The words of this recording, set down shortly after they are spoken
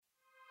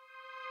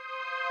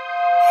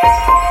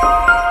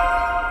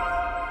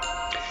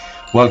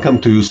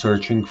Welcome to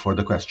Searching for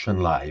the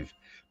Question Live.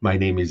 My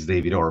name is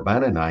David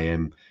Orban, and I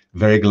am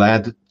very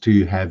glad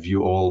to have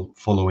you all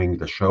following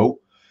the show.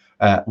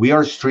 We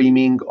are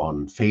streaming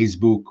on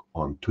Facebook,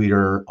 on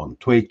Twitter, on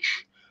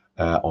Twitch,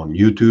 on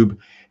YouTube,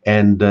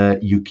 and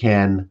you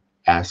can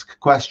ask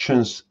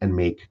questions and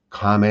make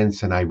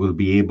comments, and I will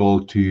be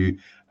able to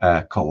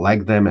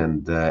collect them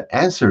and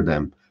answer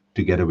them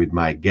together with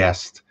my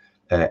guest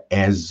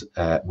as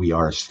we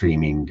are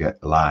streaming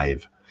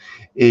live.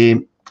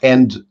 And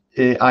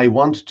I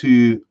want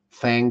to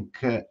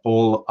thank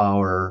all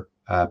our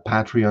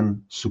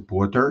Patreon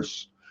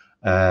supporters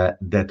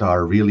that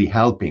are really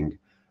helping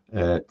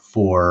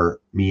for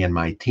me and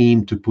my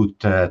team to put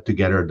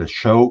together the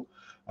show.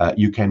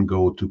 You can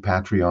go to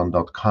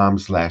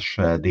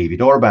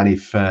patreon.com/David Orban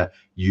if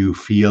you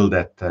feel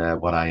that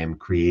what I am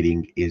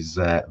creating is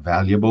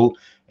valuable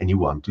and you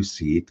want to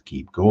see it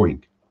keep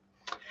going.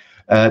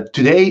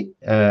 Today,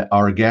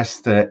 our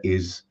guest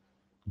is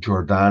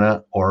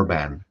Jordana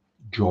Orban,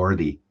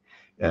 Jordi.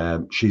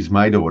 She's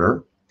my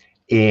daughter,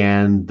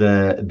 and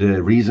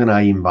the reason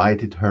I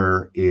invited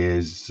her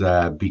is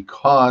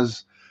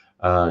because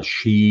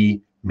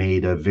she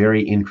made a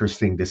very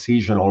interesting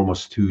decision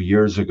almost 2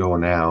 years ago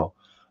now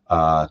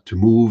to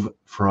move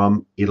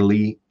from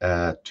Italy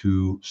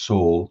to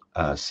Seoul,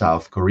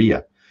 South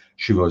Korea.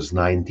 She was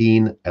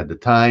 19 at the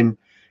time,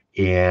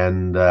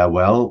 and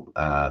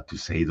to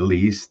say the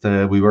least,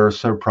 we were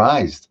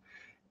surprised.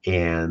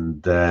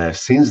 And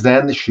since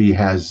then, she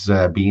has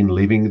been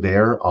living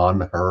there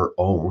on her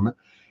own,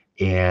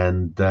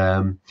 and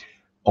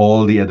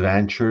all the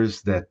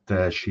adventures that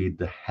she'd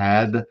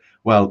had,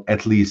 well,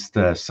 at least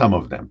some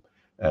of them,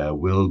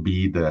 will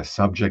be the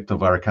subject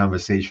of our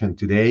conversation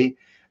today,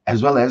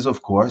 as well as,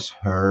 of course,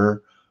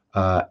 her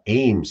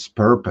aims,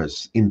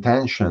 purpose,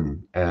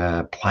 intention,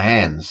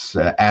 plans,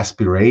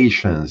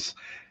 aspirations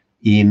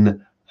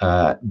in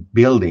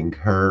building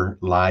her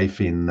life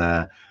in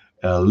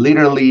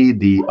literally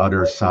the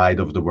other side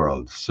of the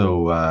world.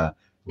 So,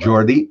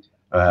 Jordi,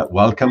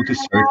 welcome to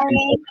Searching for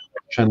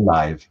Question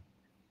Live.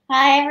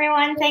 Hi,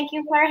 everyone. Thank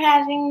you for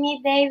having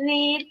me,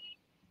 David.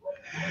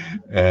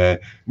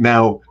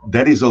 Now,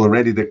 that is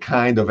already the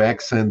kind of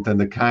accent and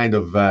the kind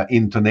of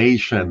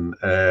intonation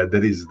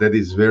that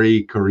is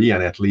very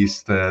Korean, at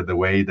least the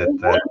way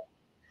that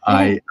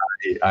I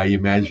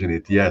imagine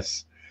it.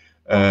 Yes.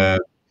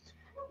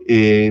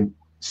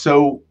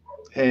 So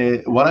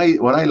what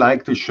I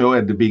like to show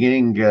at the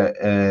beginning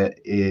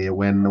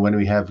when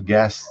we have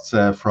guests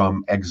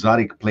from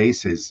exotic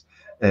places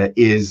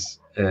is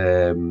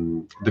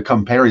the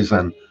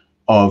comparison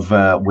of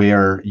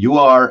where you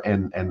are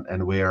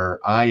and where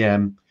I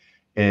am.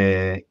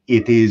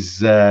 It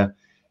is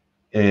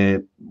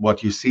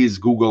what you see is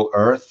Google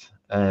Earth,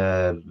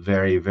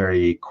 very,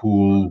 very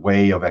cool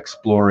way of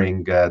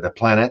exploring the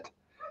planet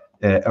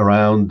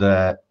around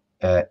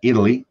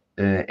Italy.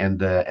 And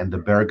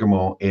the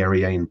Bergamo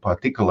area in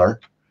particular.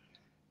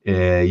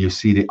 You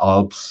see the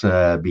Alps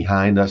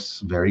behind us,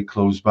 very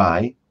close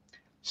by.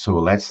 So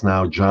let's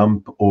now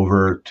jump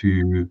over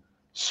to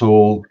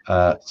Seoul,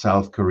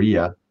 South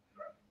Korea,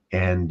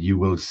 and you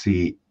will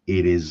see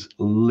it is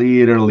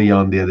literally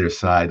on the other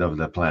side of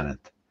the planet.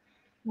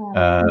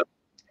 Yeah.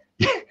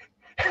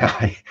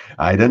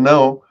 I don't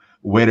know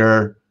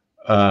whether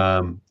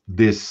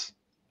this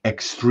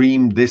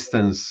extreme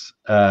distance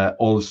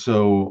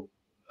also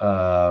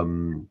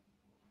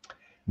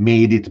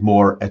made it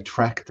more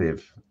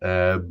attractive.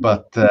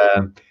 But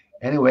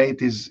anyway,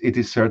 it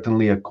is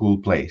certainly a cool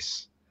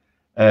place.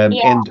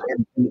 Yeah.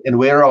 And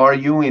where are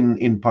you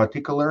in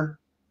particular?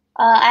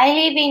 I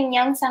live in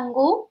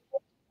Yongsan-gu,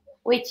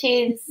 which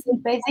is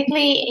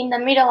basically in the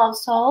middle of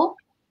Seoul.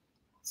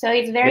 So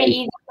it's very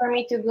easy for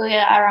me to go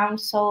around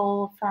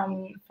Seoul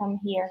from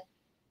here.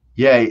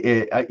 Yeah,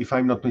 if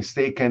I'm not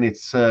mistaken,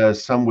 it's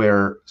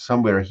somewhere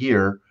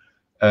here.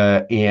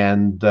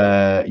 And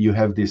you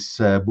have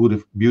this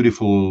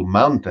beautiful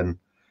mountain,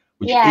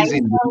 which is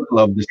in the middle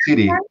of the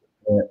city.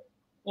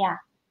 Yeah,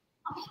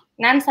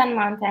 Namsan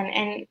Mountain,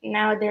 and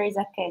now there is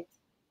a cat.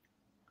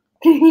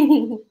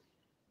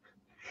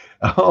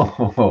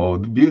 Oh,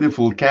 the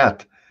beautiful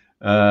cat.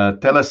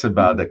 Tell us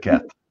about the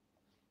cat.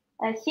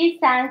 She's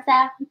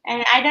Sansa,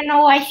 and I don't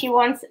know why she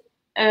wants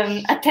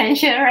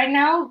attention right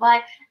now,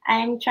 but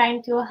I'm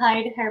trying to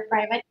hide her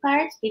private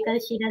parts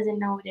because she doesn't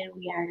know that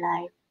we are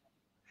live.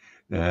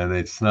 And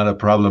it's not a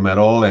problem at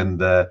all.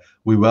 And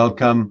we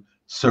welcome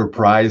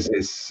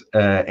surprises.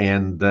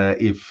 And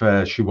if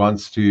she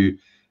wants to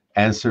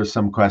answer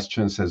some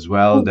questions as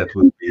well, that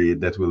will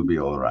be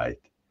all right.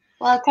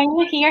 Well, can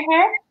you hear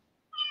her?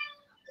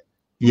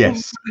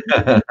 Yes.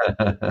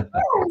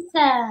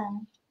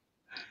 Awesome.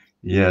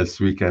 Yes,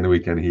 we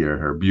can hear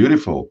her.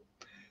 Beautiful.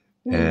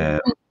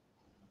 And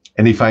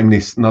if I'm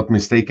not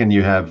mistaken,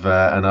 you have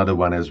another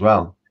one as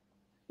well.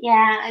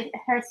 Yeah,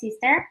 her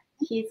sister.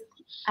 She's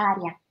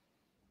Arya.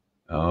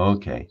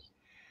 Okay,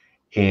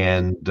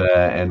 and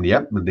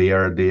yep, they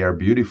are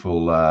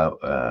beautiful.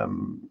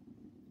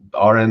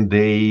 Aren't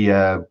they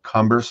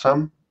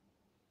cumbersome?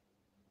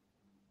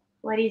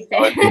 What is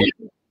that? Okay.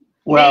 They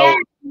Well,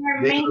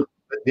 are they main. look,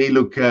 they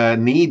look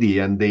needy,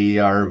 and they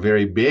are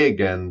very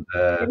big, and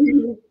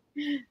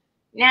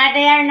No,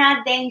 they are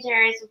not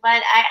dangerous,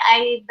 but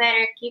I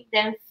better keep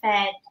them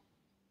fed.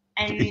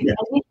 And yeah.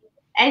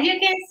 as you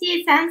can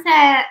see,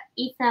 Sansa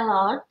eats a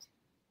lot.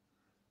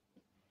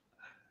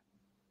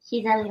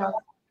 She's a little.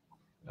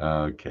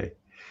 Okay.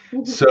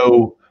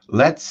 So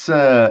let's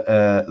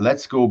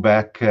go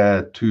back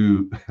to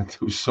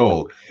to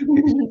Seoul.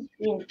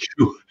 Yes.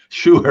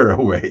 Shoo her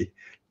away.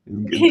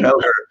 Tell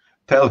her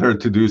tell her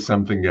to do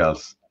something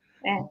else.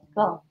 Let's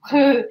go.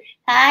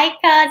 Hi,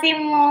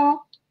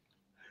 Cosimo.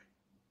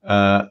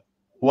 Uh,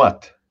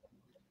 what?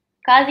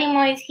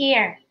 Cosimo is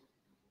here.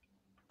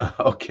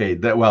 Okay.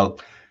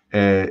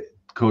 Uh,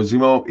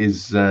 Cosimo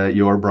is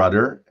your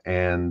brother,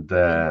 and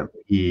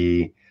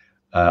he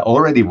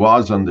already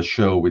was on the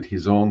show with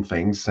his own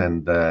things,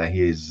 and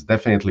he's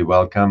definitely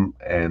welcome.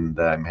 And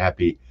I'm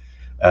happy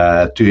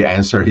to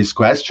answer his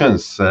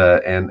questions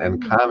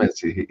and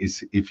comments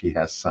if he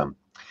has some.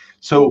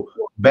 So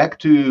back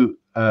to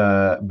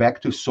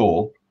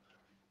Seoul.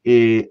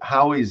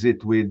 How is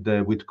it with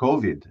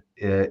COVID?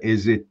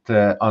 Is it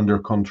under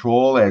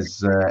control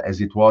as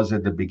it was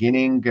at the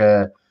beginning?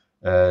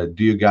 Do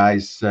you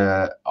guys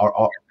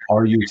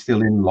are you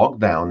still in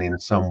lockdown in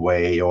some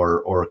way,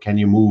 or can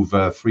you move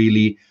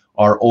freely?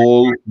 Are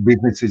all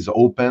businesses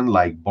open,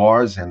 like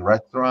bars and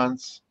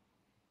restaurants?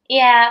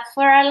 Yeah,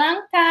 for a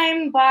long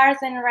time, bars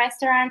and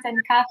restaurants and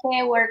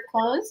cafe were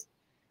closed,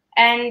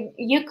 and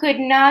you could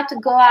not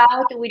go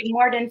out with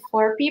more than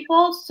four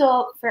people.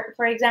 So,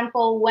 for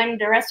example, when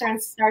the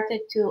restaurants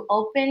started to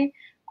open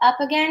up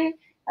again,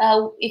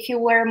 if you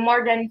were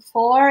more than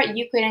four,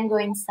 you couldn't go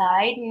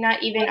inside,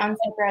 not even on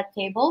separate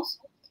tables.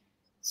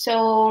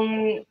 So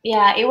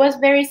yeah, it was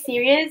very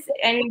serious,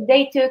 and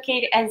they took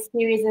it as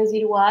serious as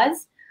it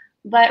was.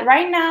 But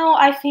right now,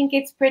 I think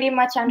it's pretty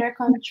much under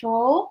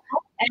control.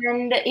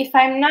 And if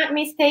I'm not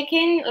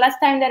mistaken, last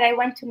time that I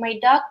went to my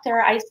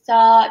doctor, I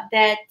saw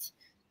that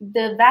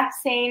the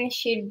vaccine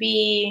should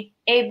be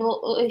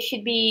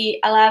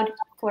allowed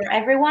for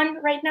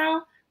everyone right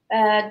now.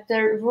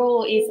 The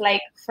rule is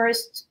like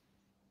first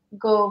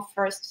go,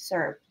 first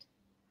served.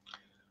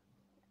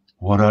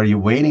 What are you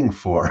waiting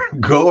for?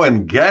 Go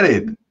and get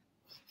it.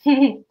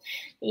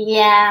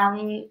 Yeah,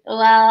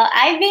 well,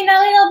 I've been a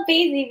little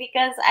busy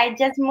because I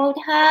just moved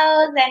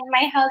house and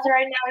my house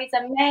right now is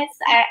a mess.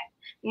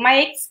 My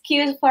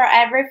excuse for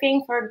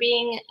everything for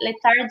being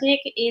lethargic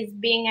is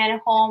being at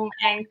home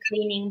and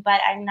cleaning, but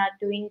I'm not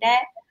doing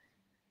that.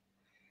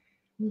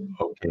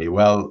 Okay,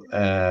 well,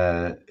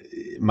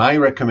 my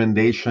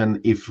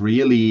recommendation, if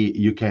really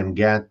you can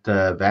get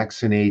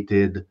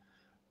vaccinated,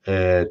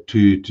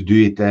 to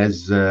do it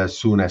as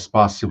soon as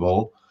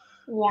possible.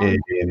 Yeah,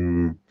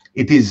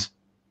 It is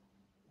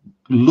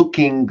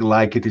looking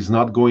like it is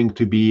not going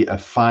to be a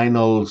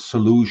final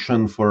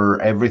solution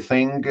for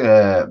everything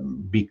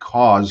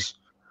because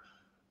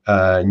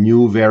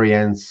new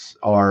variants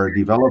are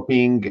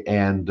developing,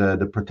 and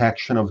the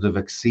protection of the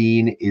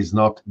vaccine is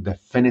not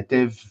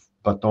definitive,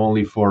 but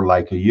only for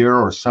like a year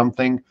or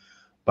something.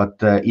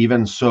 But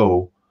even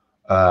so,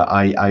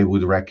 I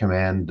would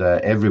recommend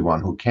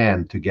everyone who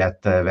can to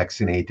get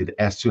vaccinated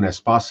as soon as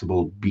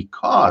possible,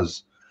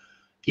 because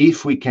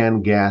if we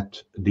can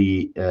get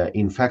the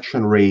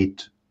infection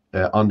rate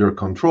under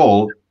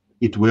control,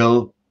 it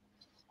will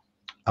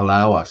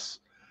allow us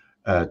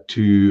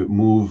to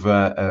move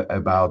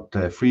about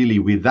freely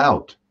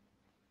without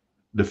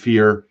the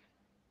fear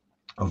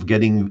of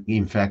getting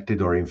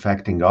infected or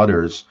infecting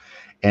others.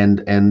 And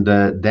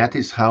that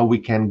is how we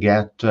can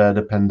get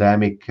the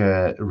pandemic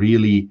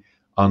really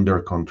under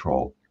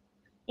control.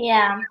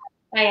 yeah,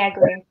 I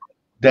agree.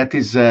 That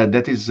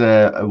is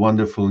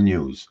wonderful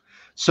news.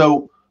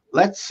 So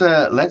let's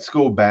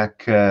go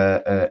back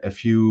a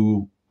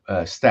few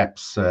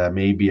steps,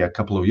 maybe a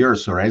couple of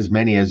years or as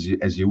many as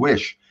you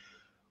wish.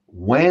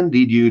 When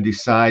did you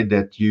decide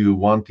that you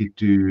wanted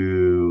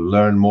to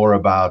learn more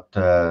about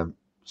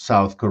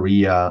South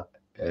Korea,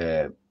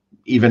 uh,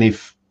 even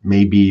if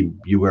maybe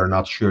you were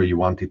not sure you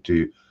wanted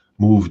to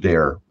move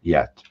there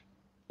yet?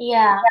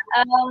 Yeah,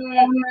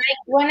 like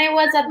when I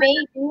was a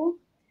baby,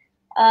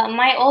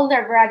 my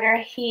older brother,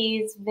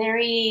 he's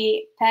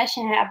very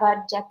passionate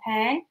about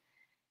Japan.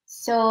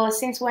 So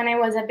since when I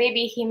was a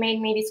baby, he made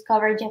me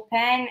discover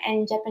Japan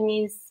and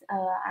Japanese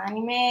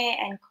anime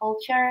and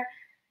culture.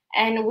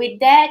 And with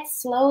that,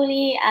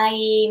 slowly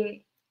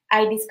I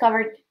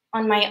discovered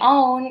on my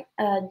own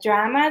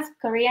dramas,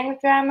 Korean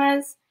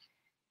dramas.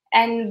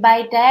 And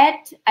by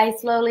that, I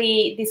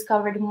slowly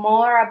discovered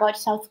more about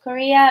South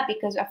Korea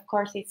because, of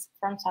course, it's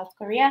from South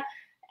Korea.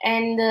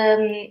 And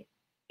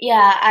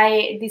yeah,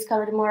 I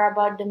discovered more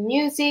about the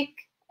music.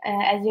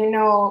 As you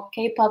know,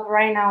 K-pop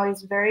right now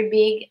is very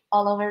big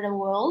all over the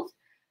world.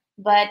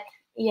 But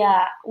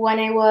yeah, when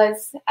I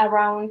was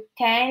around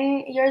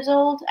 10 years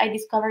old, I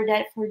discovered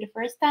that for the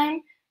first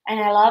time and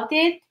I loved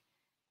it.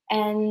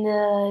 And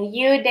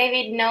you,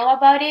 David, know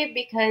about it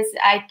because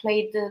I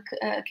played the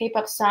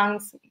K-pop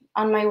songs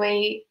on my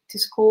way to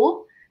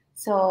school.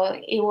 So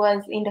it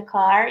was in the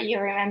car. You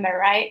remember,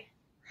 right?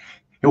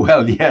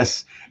 Well,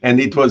 yes, and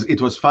it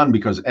was fun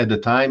because at the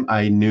time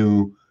I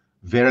knew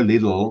very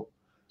little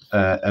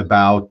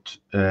about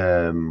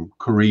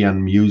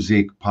Korean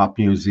music, pop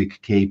music,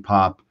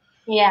 K-pop,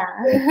 Yeah.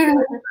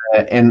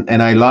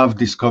 and I love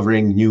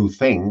discovering new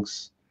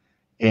things,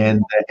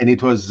 and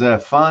it was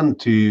fun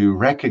to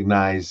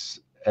recognize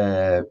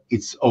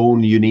its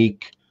own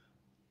unique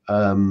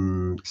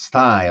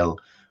style,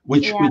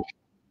 which Yeah. which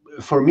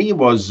for me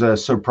was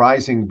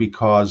surprising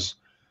because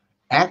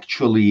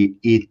actually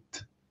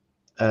it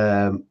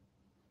um,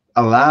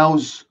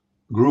 allows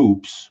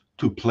groups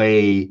to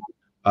play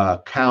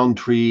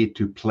country,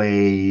 to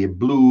play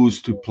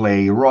blues, to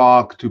play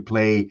rock, to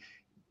play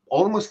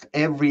almost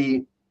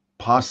every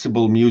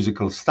possible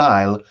musical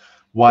style, With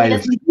while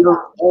a still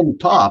song. on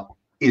top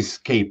is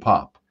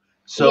K-pop.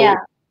 Yeah.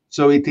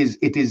 So it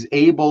is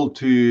able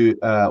to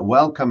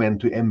welcome and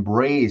to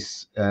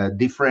embrace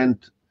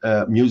different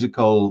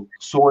musical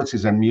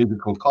sources and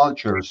musical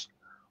cultures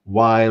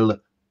while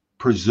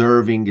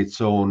preserving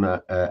its own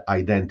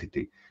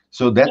identity.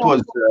 So that Yeah.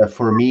 was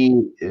for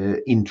me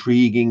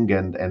intriguing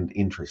and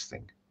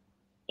interesting.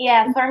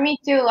 Yeah, for me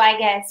too, I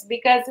guess,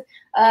 because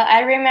I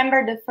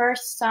remember the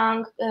first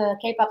song,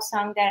 K-pop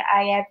song that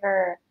I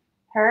ever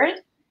heard,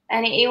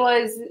 and it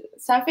was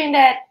something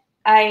that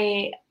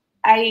I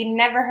I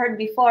never heard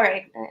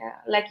before.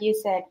 Like you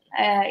said,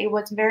 it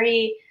was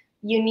very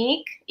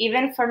unique.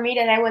 Even for me,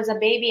 that I was a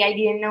baby, I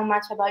didn't know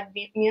much about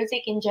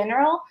music in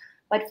general.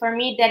 But for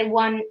me, that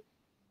one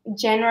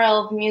genre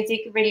of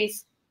music really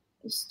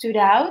stood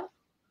out,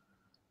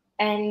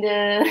 and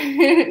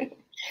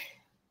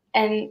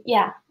and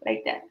yeah,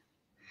 like that.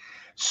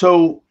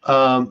 So,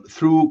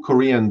 through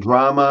Korean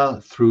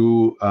drama,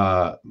 through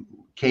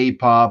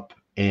K-pop,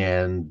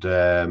 and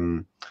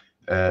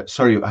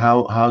sorry,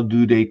 how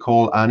do they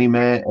call anime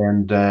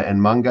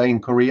and manga in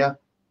Korea?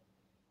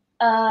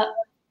 Uh,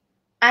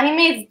 Anime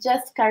is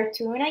just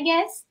cartoon, I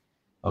guess,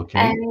 Okay,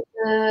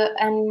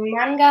 and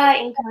manga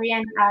in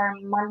Korean are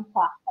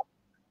manhwa.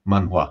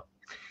 manhwa.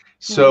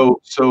 Hmm.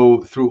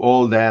 So through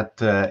all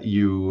that,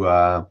 you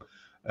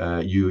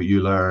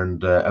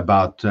learned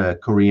about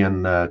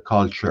Korean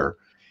culture,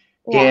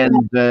 Yeah,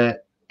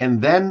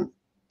 and then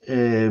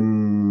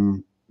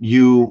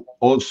you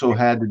also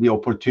had the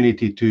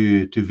opportunity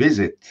to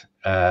visit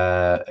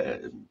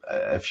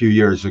a few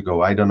years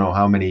ago. I don't know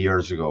how many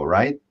years ago,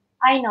 right?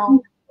 I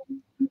know.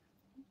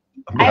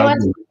 I Well,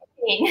 was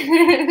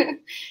 15.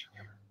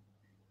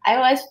 I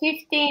was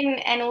 15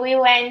 and we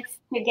went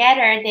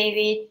together,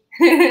 David,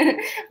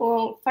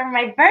 well, for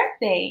my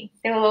birthday.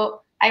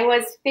 So I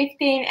was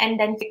 15 and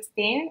then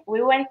 16.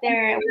 We went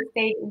there, we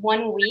stayed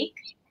 1 week.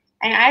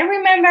 And I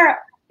remember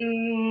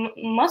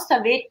most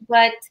of it,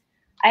 but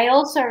I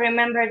also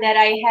remember that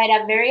I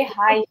had a very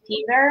high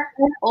fever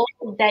all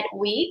that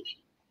week.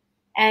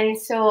 And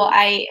so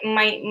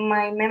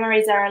my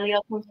memories are a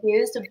little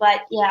confused,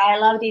 but yeah, I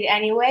loved it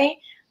anyway.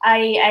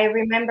 I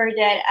remember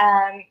that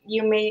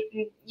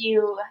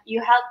you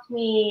helped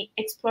me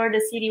explore the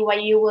city while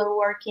you were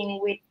working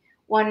with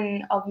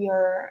one of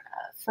your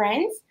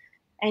friends,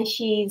 and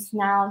she's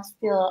now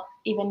still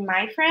even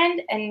my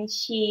friend, and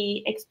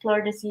she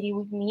explored the city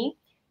with me.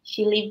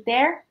 She lived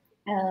there,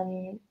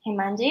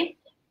 Himanji.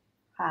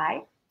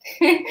 Hi.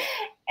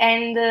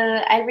 And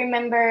I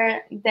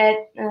remember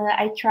that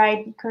I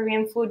tried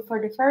Korean food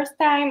for the first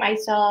time. I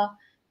saw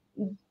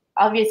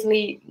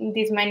obviously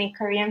these many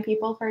Korean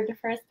people for the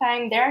first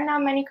time. There are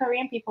not many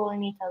Korean people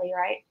in Italy,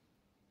 right?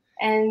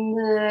 And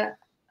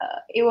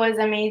it was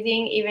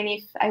amazing. Even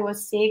if I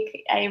was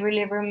sick, I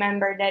really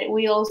remember that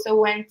we also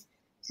went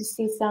to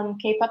see some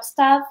K-pop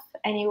stuff,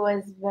 and it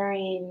was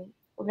very,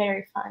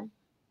 very fun.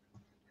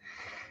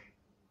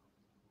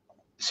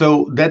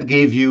 so that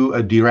gave you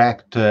a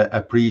direct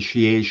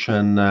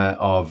appreciation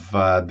of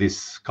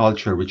this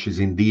culture, which is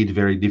indeed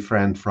very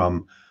different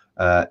from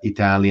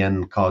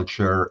Italian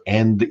culture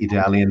and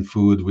Italian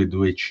food with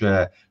which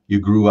you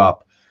grew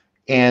up.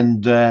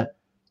 And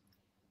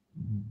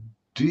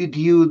did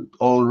you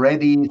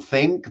already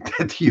think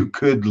that you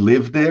could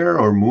live there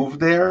or move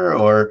there,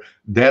 or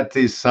that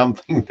is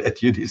something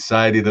that you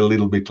decided a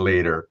little bit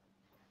later?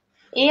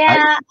 I,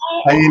 Yeah,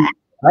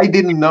 I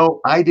didn't,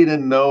 I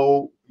didn't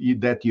know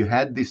that you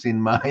had this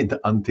in mind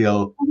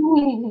until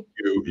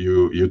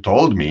you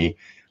told me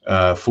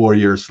 4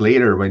 years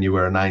later when you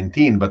were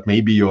 19, but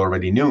maybe you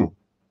already knew.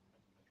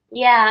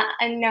 Yeah,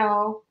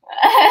 no.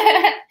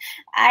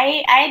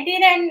 I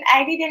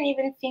didn't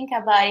even think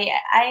about it.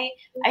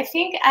 I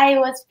think I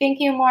was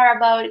thinking more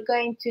about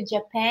going to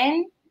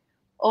Japan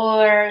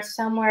or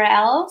somewhere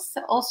else,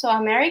 also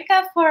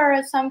America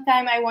for some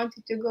time. I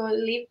wanted to go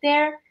live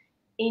there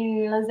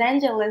in Los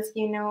Angeles,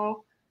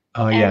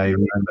 Oh and yeah, I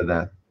remember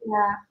that.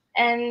 yeah,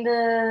 and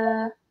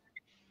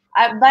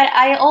but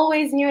I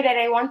always knew that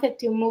I wanted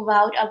to move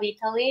out of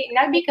Italy,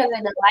 not because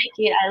I don't like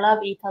it. I love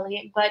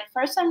Italy, but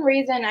for some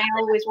reason, I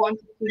always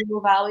wanted to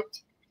move out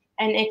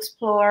and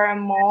explore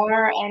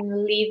more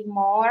and live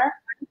more.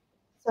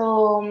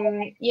 So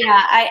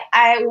yeah,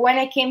 I when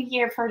I came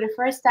here for the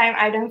first time,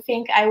 I don't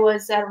think I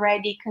was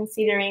already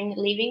considering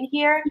living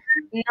here.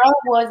 Nor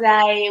was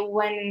I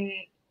when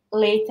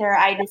later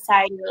I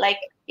decided. Like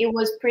it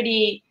was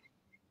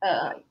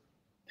uh,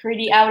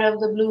 pretty out of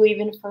the blue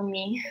even for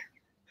me.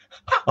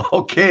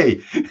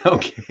 Okay,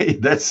 okay,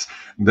 that's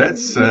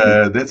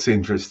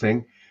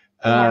interesting.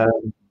 Yeah. Uh,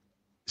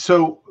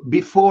 so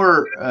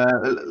before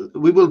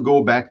we will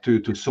go back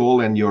to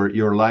Seoul and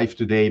your life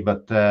today,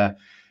 but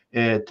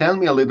tell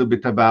me a little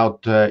bit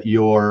about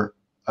your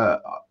uh,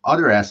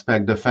 other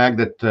aspect, the fact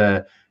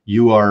that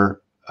you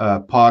are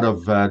part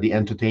of the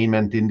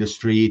entertainment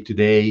industry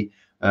today.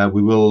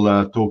 We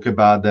will talk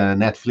about the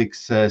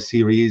Netflix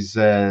series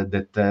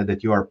that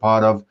you are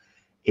part of,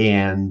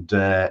 and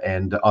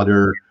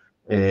other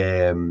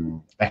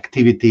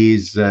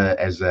activities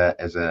as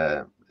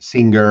a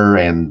singer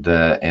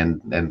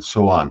and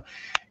so on.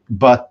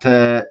 But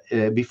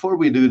before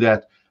we do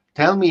that,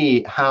 tell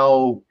me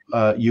how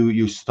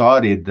you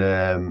started.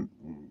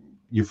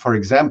 You, for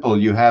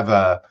example, you have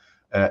a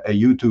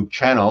YouTube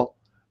channel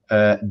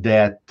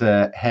that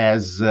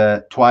has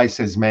twice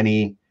as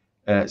many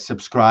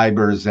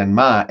subscribers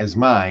as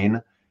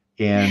mine,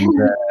 and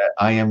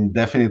I am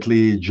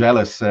definitely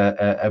jealous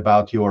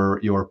about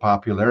your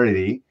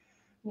popularity.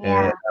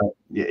 Yeah.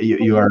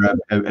 You are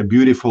a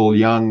beautiful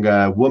young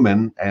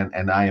woman,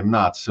 and I am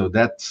not. So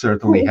that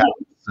certainly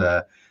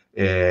helps.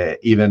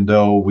 Even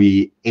though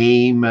we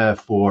aim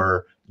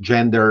for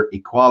gender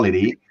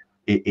equality,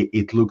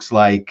 it looks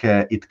like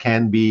it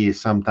can be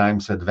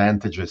sometimes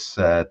advantageous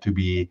to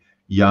be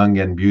young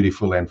and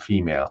beautiful and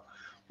female.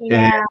 Uh,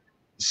 Yeah.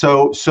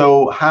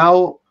 so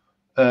how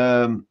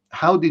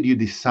did you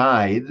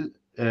decide?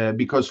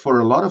 Because for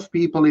a lot of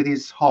people, it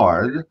is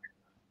hard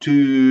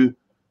to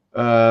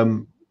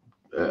um,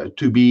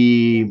 to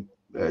be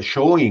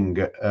showing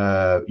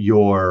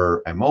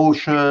your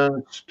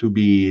emotions, to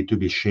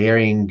be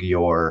sharing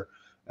your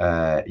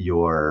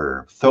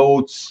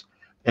thoughts,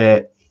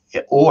 uh,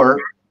 or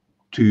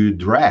to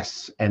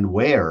dress and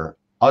wear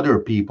other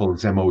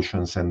people's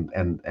emotions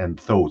and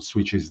thoughts,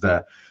 which is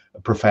the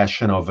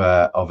profession of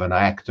an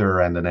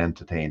actor and an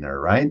entertainer,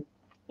 right?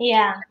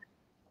 Yeah.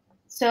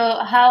 So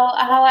how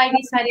I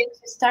decided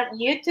to start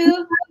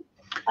YouTube?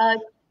 Uh,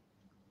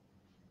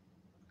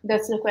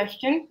 that's the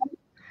question.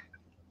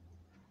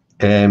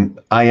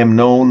 I am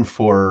known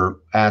for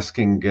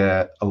asking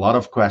a lot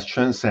of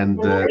questions, and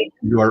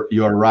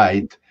you're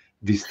right.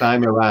 This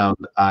time around,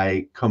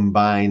 I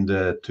combined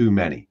too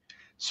many.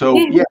 So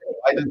yeah,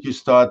 why don't you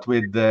start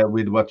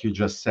with what you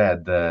just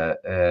said?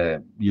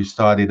 You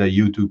started a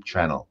YouTube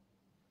channel.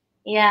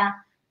 Yeah.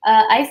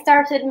 I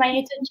started my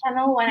YouTube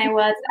channel when I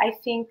was, I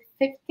think,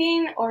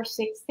 15 or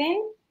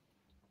 16.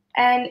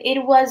 And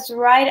it was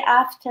right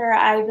after,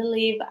 I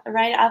believe,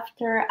 right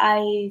after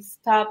I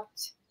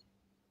stopped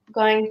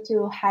going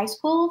to high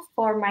school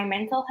for my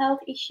mental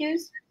health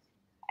issues.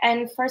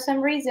 And for some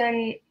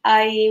reason,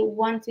 I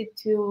wanted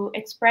to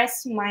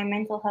express my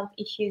mental health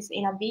issues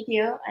in a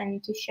video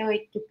and to show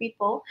it to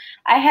people.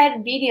 I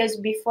had videos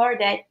before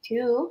that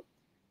too,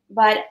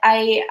 but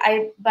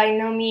I by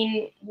no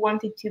means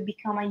wanted to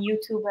become a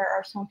YouTuber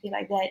or something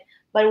like that.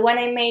 But when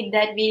I made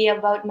that video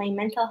about my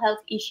mental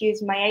health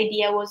issues, my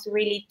idea was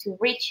really to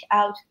reach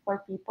out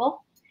for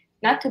people,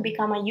 not to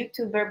become a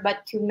YouTuber,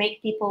 but to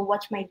make people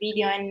watch my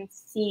video and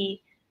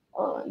see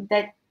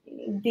that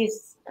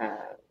this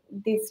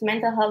this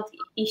mental health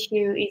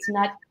issue is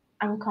not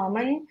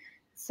uncommon.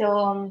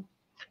 So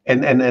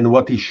And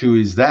what issue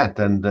is that?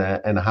 And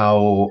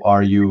how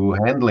are you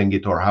handling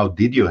it, or how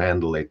did you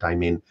handle it? I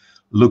mean,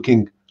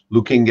 looking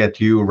at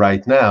you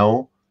right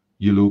now,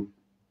 you look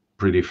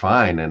pretty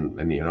fine, and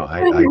I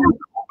don't know,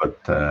 but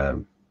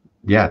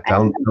yeah, I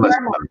tell us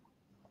about it.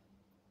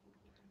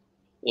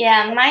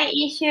 Yeah, my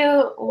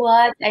issue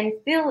was and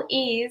still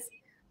is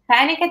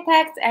panic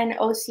attacks and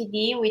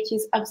OCD, which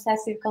is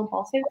obsessive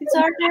compulsive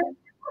disorder.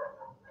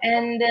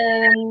 And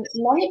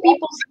many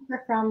people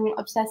suffer from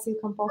obsessive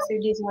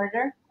compulsive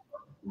disorder,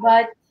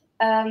 but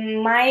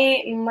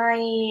my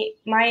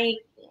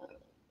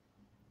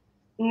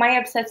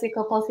obsessive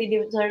compulsive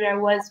disorder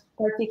was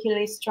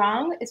particularly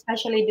strong,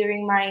 especially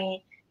during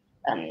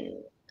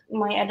um,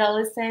 my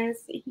adolescence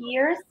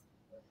years.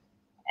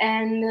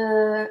 And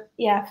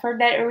yeah, for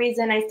that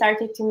reason, I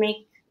started to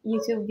make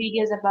YouTube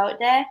videos about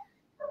that,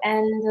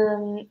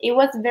 and it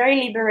was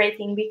very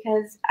liberating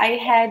because I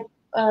had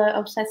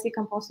obsessive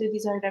compulsive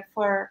disorder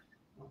for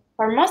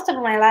most of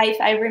my life.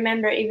 I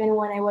remember even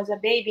when I was a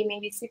baby,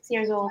 maybe 6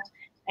 years old,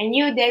 I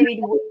knew David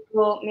would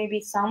go maybe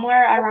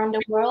somewhere around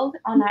the world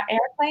on an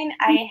airplane.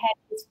 I had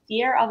this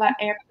fear of an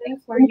airplane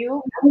for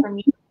you, not for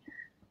me,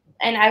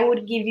 and I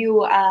would give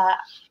you a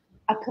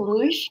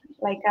peluche,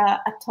 like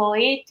a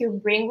toy to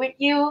bring with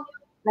you.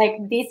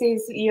 Like this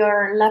is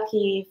your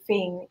lucky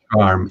thing.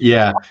 Charm,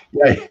 yeah,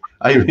 yeah,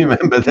 I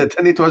remember that,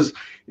 and it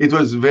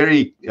was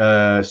very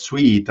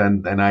sweet,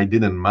 and I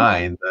didn't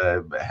mind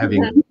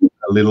having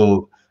a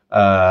little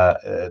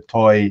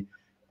toy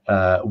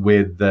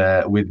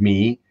with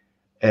me.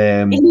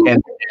 And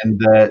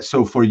And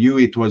so for you,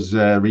 it was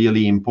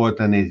really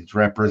important. It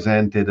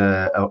represented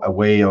a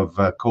way of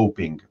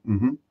coping.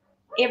 Mm-hmm.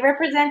 It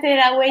represented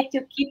a way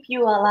to keep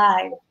you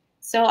alive.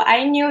 So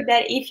I knew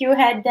that if you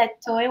had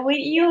that toy with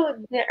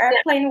you, the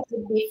airplane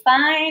would be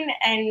fine,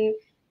 and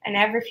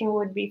everything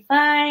would be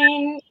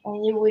fine,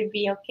 and you would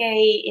be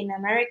okay in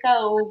America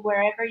or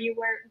wherever you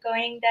were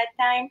going that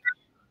time.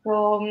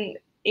 So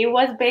it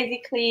was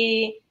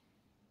basically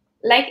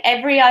like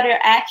every other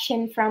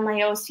action from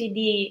my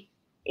OCD.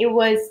 It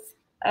was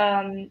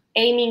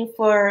aiming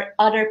for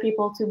other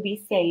people to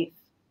be safe,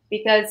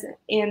 because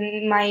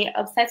in my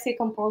obsessive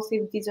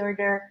compulsive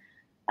disorder,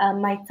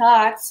 my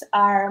thoughts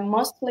are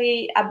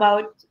mostly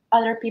about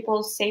other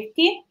people's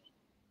safety.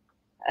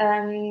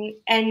 And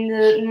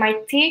my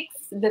tics,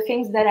 the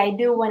things that I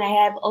do when I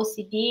have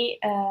OCD,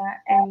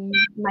 and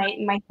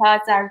my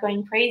thoughts are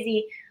going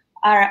crazy,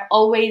 are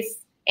always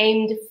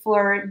aimed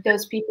for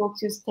those people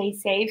to stay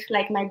safe.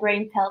 Like my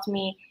brain tells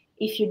me,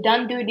 if you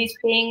don't do this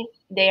thing,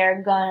 they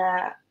are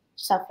gonna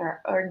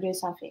suffer or do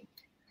something.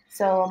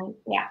 So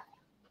yeah.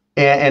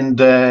 And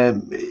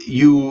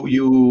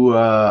you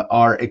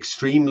are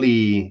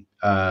extremely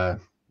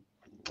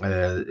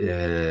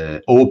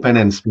open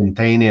and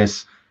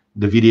spontaneous.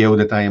 The video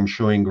that I am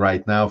showing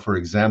right now, for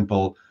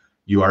example,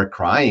 you are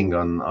crying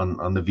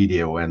on the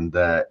video, and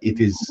it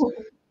is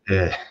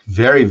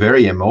very,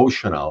 very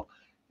emotional,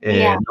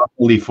 Yeah. not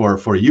only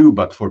for you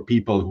but for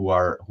people who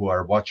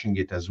are watching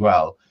it as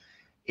well.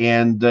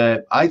 And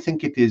I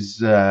think it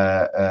is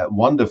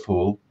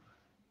wonderful,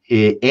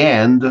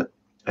 and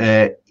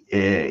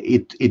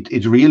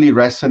it really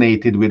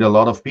resonated with a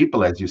lot of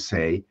people, as you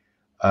say.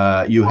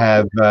 You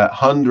have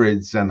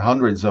hundreds and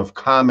hundreds of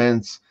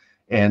comments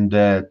and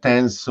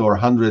tens or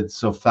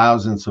hundreds of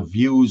thousands of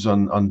views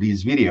on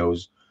these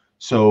videos.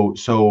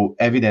 So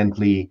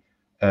evidently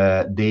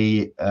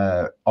they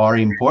are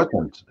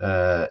important,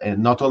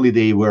 and not only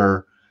they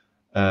were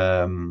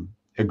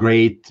a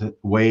great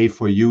way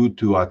for you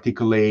to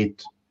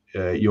articulate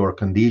your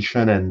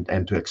condition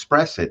and to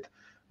express it,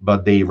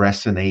 but they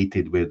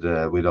resonated with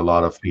a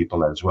lot of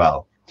people as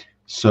well.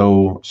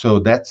 So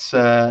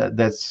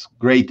that's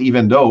great.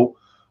 Even though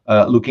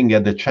looking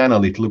at the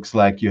channel, it looks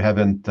like you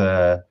haven't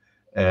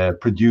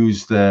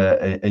produced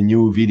a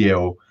new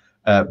video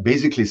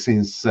basically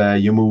since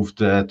you moved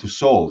to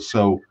Seoul.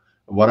 So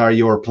what are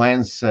your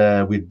plans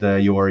with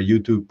your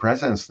YouTube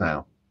presence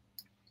now?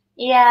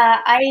 Yeah,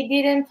 I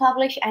didn't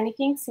publish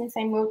anything since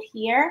I moved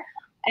here,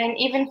 and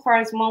even for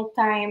a small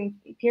time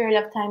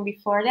period of time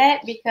before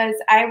that, because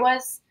I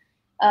was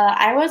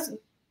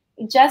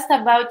just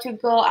about to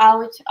go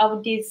out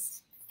of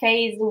this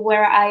phase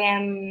where I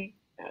am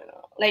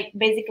like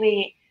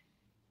basically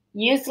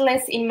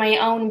useless in my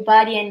own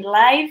body and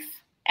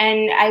life,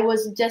 and I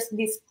was just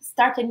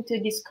starting to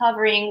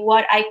discovering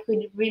what I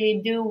could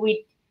really do with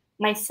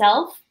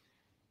myself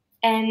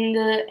and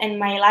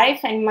my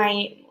life and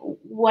my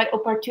what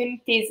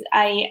opportunities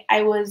I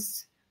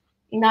was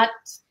not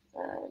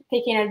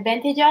taking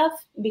advantage of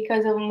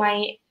because of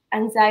my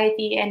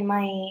anxiety and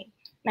my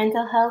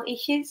mental health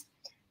issues.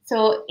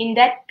 So in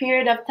that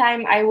period of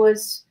time, I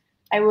was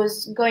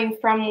going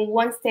from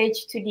one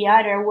stage to the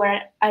other,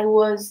 where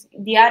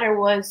the other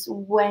was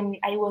when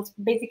I was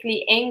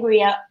basically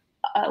angry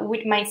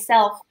with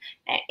myself,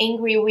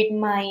 angry with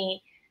my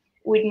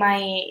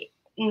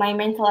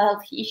mental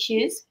health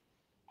issues.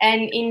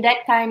 And in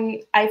that time,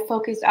 I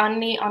focused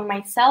only on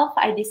myself.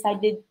 I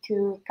decided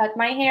to cut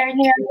my hair,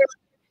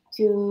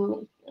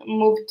 to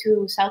move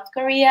to South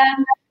Korea,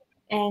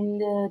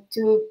 and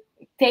to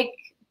take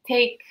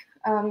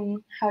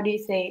how do you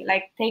say,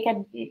 like take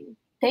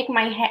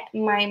my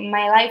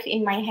life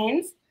in my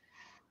hands.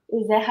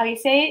 Is that how you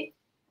say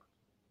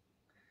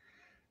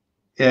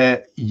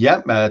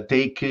Yeah,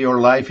 take your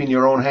life in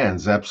your own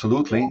hands. it?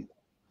 Absolutely.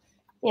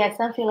 Yeah,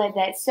 something like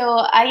that.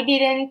 So I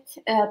didn't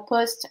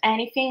post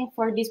anything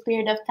for this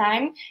period of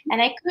time,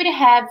 and I could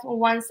have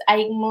once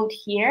I moved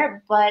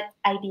here, but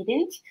I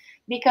didn't,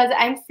 because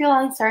I'm still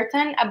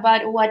uncertain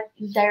about what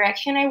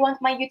direction I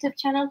want my YouTube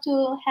channel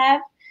to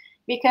have,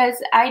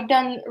 because I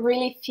don't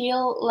really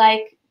feel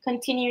like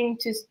continuing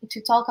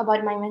to talk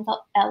about my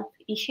mental health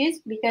issues,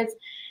 because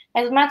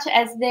as much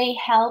as they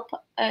help,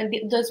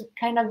 those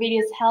kind of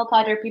videos help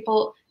other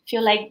people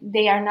feel like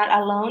they are not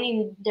alone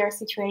in their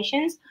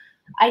situations.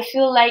 I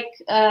feel like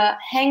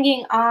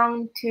hanging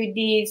on to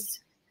this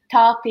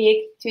topic,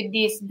 to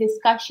this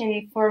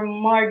discussion for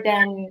more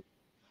than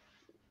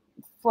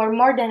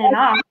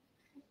enough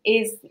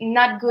is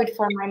not good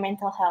for my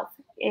mental health,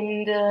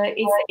 and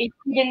it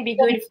shouldn't be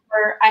good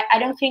for. I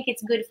don't think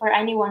it's good for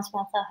anyone's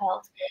mental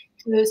health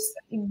to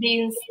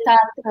being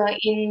stuck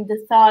in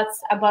the thoughts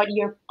about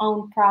your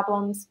own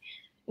problems.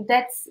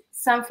 That's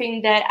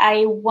something that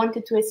I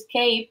wanted to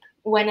escape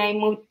when I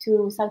moved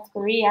to South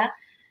Korea,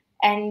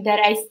 and that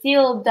I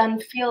still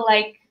don't feel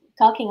like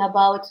talking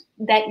about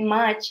that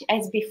much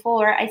as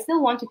before. I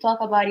still want to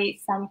talk about it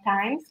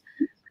sometimes,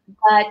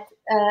 but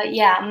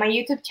yeah, my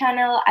YouTube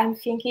channel, I'm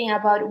thinking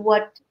about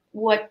what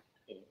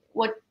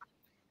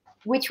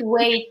which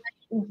way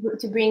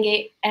to bring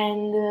it,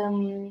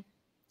 and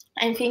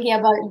I'm thinking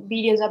about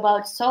videos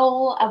about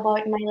soul,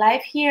 about my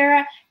life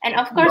here, and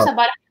of course Well,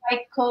 about how I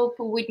cope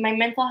with my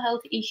mental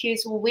health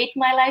issues with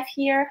my life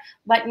here,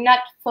 but not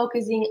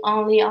focusing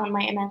only on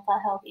my mental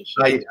health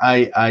issues.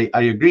 I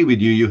agree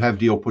with you. You have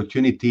the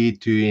opportunity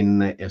to,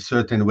 in a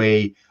certain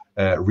way,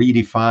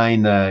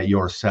 redefine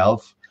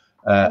yourself,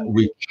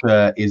 which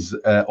is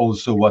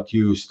also what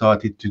you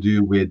started to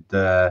do with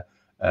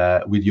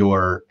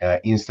your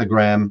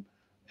Instagram,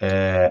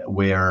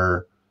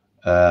 where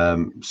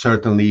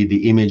certainly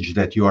the image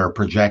that you are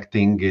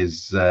projecting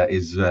is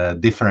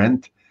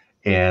different,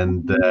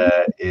 and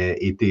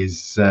it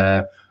is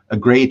a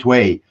great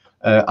way.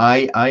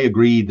 I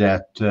agree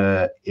that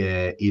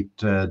it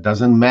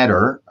doesn't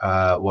matter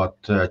what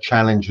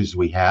challenges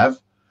we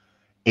have,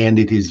 and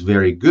it is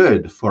very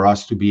good for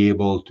us to be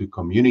able to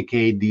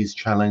communicate these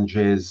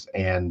challenges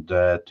and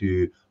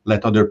to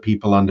let other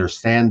people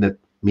understand that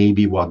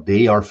maybe what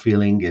they are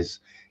feeling is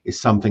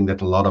something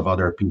that a lot of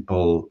other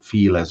people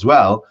feel as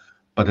well.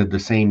 But at the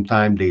same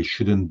time, they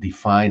shouldn't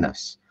define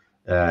us.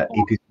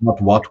 It is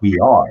not what we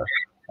are.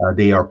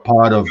 They are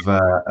part of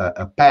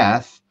a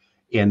path,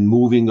 and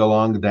moving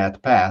along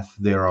that path,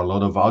 there are a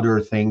lot of other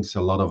things,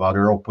 a lot of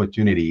other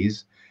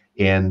opportunities,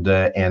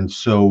 and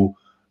so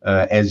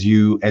as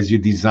you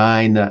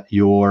design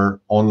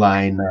your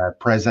online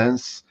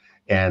presence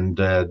and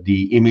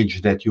the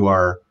image that you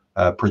are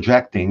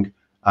projecting,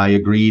 I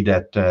agree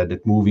that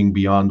that moving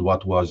beyond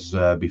what was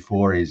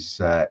before is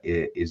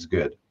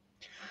good.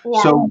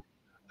 Yeah. So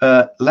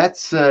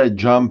let's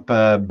jump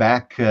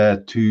back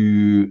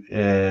to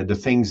the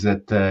things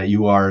that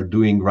you are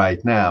doing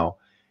right now,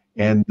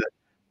 and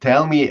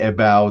tell me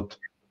about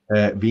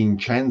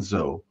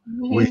Vincenzo,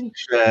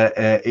 which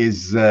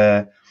is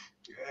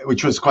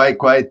which was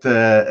quite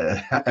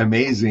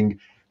amazing.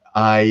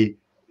 I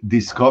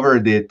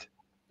discovered it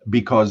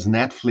because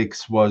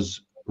Netflix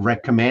was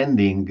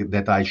recommending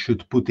that I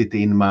should put it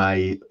in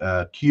my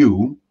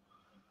queue,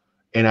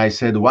 and I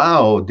said,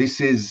 "Wow, this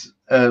is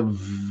a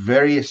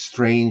very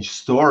strange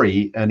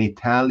story, an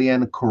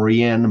Italian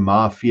Korean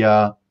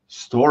mafia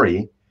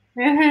story."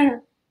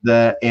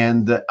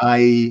 And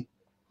I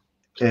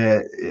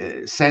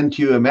sent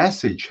you a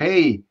message,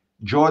 "Hey,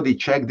 Jordi,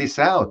 check this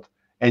out,"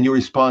 and you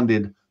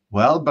responded,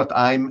 "Well, but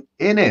I'm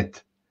in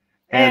it."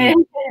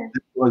 And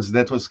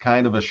that was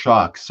kind of a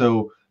shock.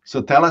 So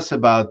tell us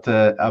about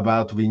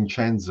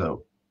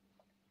Vincenzo.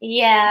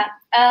 Yeah.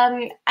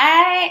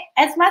 I,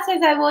 as much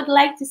as I would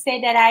like to say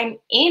that I'm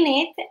in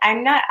it,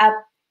 I'm not a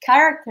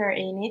character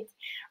in it.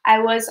 I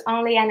was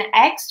only an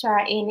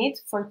extra in it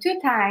for 2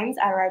 times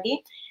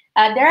already.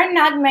 There are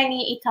not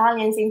many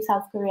Italians in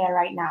South Korea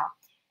right now.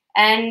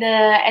 And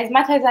as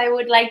much as I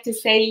would like to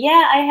say,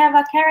 yeah, I have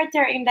a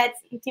character in that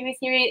TV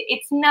series,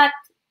 it's not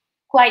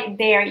quite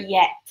there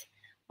yet.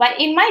 But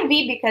it might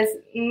be because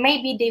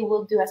maybe they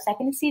will do a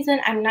second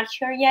season. I'm not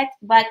sure yet.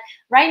 But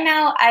right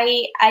now,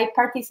 I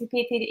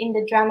participated in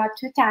the drama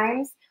 2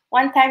 times.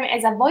 One time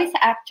as a voice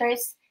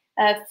actress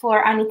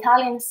for an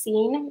Italian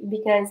scene,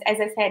 because as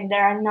I said,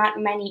 there are not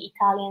many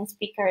Italian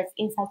speakers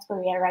in South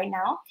Korea right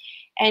now.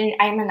 And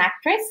I'm an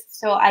actress,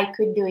 so I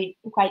could do it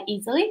quite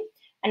easily.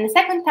 And the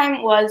second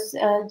time was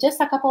just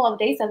a couple of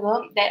days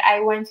ago that I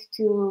went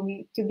to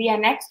be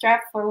an extra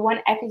for one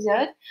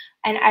episode,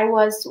 and I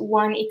was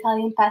one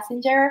Italian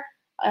passenger,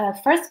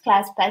 first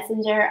class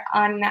passenger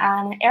on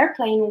an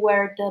airplane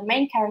where the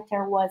main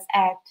character was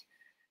at.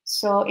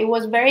 So it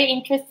was very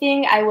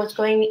interesting. I was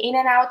going in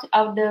and out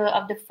of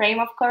the frame,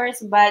 of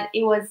course, but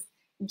it was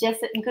just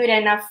good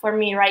enough for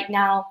me right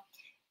now,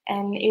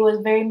 and it was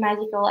very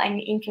magical and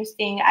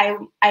interesting.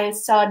 I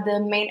saw the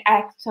main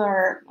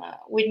actor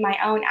with my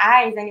own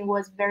eyes, and it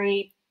was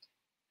very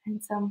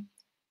handsome,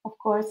 of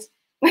course.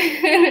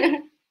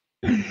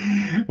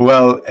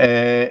 Well,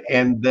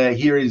 and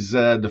here is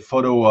the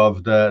photo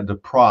of the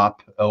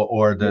prop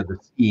or the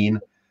scene,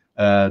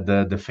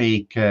 the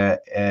fake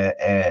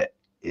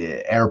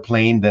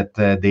airplane that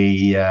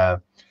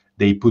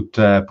they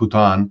put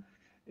on.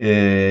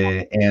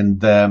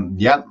 And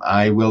yeah,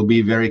 I will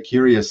be very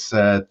curious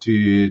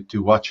to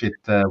watch it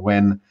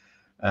when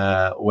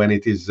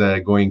it is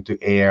going to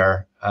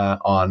air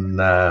on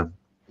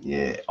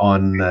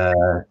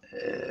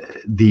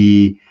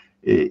the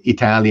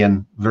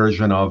Italian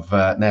version of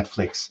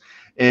Netflix.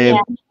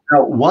 Yeah.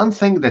 Now, one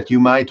thing that you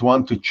might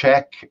want to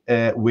check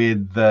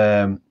with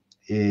the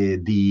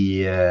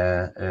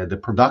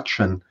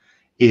production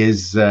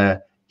is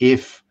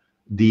if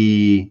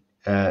the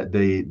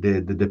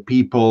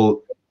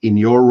people in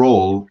your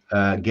role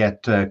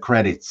get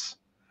credits,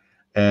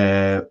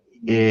 and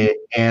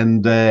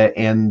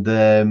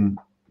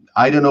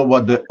I don't know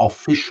what the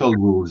official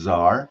rules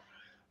are,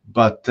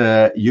 but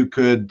you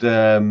could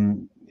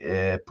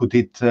put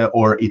it,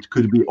 or it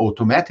could be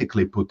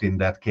automatically put in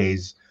that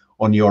case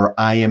on your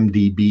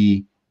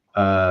IMDb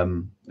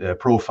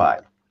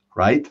profile,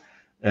 right?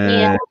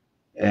 Yeah.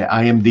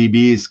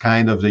 IMDb is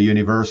kind of the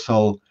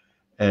universal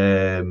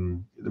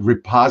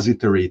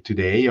repository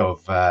today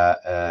of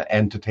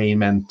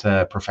entertainment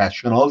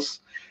professionals,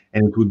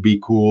 and it would be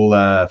cool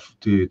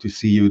to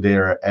see you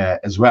there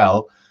as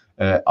well.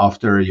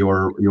 after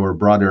your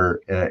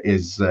brother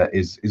is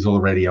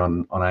already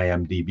on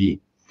IMDb.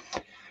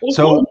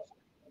 So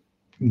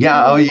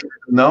yeah,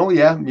 oh,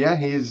 yeah,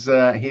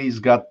 he's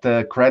got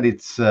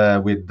credits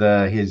with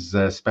his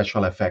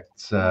special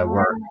effects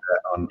work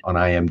on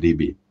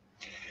IMDb.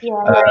 Yeah,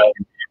 right.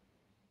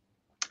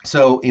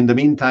 So in the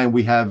meantime,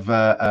 we have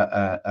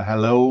a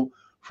hello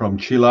from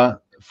Chila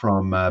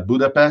from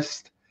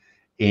Budapest,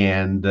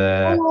 and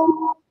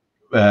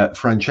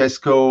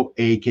Francesco,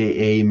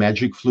 aka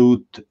Magic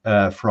Flute,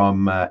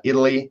 from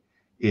Italy,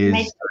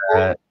 is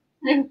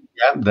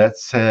yeah,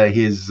 that's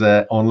his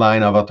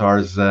online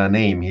avatar's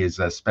name. He's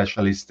a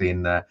specialist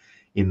in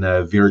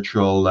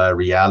virtual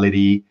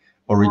reality,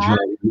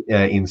 originally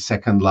in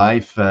Second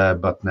Life,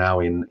 but now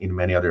in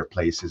many other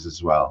places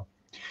as well.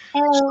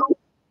 Hello.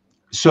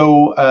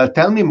 So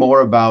tell me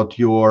more about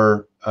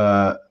your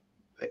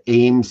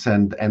aims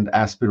and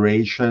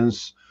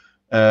aspirations.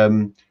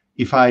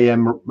 If I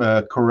am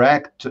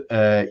correct,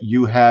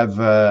 you have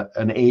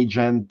an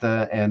agent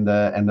and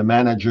a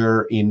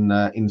manager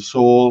in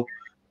Seoul,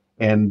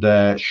 and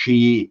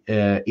she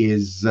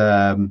is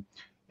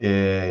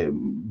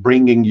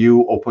bringing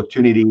you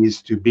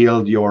opportunities to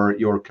build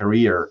your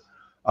career.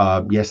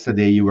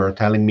 Yesterday, you were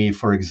telling me,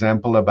 for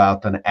example,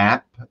 about an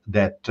app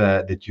that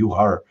that you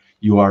are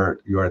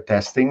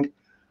testing.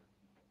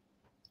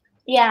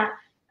 Yeah.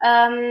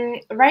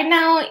 Right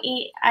now,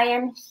 I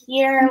am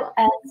here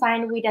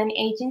signed with an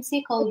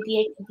agency called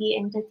DXD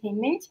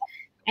Entertainment,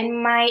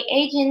 and my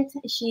agent,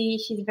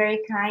 she's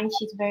very kind,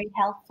 she's very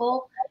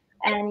helpful,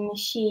 and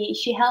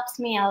she helps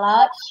me a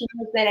lot. She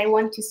knows that I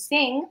want to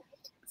sing,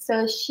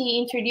 so she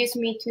introduced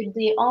me to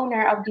the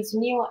owner of this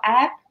new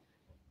app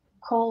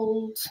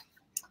called,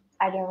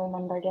 I don't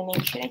remember the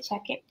name. Should I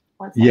check it?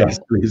 One second. Yes,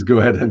 please go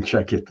ahead and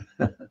check it.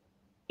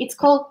 It's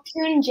called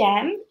Tune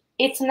Jam.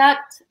 It's not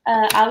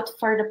out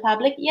for the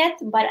public yet,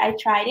 but I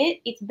tried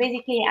it. It's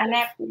basically an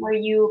app where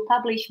you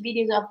publish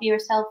videos of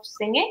yourself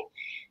singing,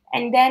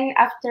 and then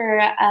after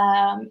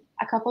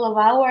a couple of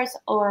hours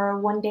or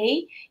one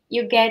day,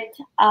 you get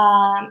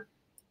a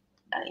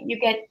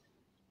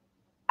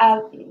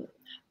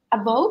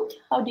vote.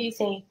 How do you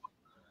say?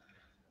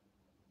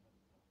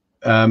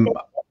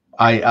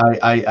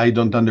 I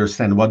don't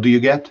understand. What do you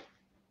get?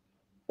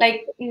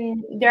 Like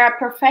there are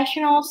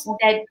professionals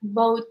that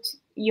vote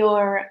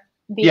your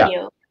video.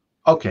 Yeah.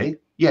 Okay.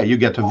 Yeah, you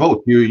get a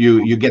vote.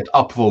 You get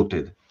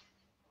upvoted.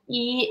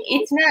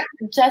 It's not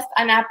just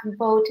an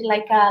upvote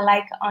like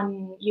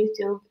on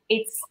YouTube.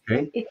 It's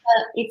okay.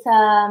 It's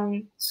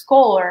a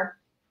score.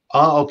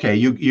 Oh, okay.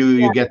 You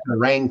get a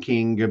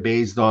ranking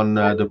based on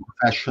the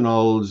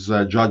professionals'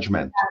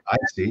 judgment. I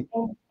see.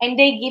 And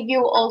they give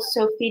you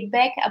also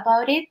feedback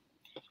about it,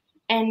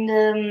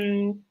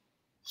 and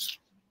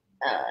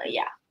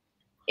yeah,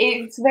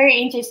 it's very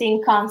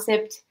interesting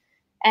concept,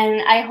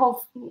 and I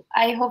hope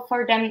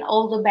for them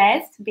all the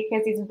best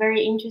because it's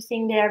very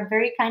interesting. They are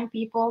very kind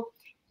people,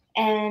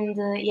 and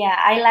yeah,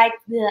 I like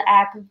the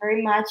app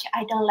very much.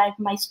 I don't like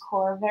my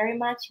score very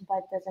much,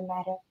 but doesn't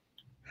matter.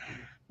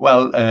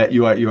 Well,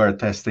 you are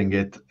testing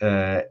it.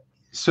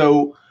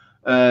 So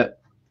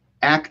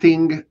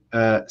acting,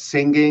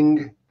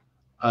 singing,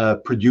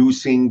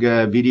 producing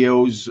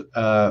videos,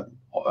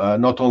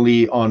 not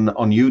only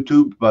on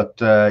YouTube, but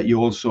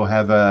you also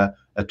have a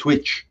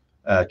Twitch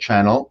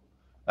channel,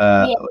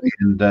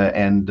 and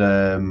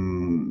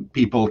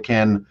people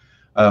can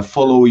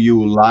follow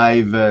you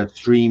live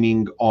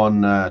streaming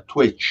on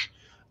Twitch.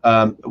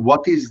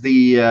 What is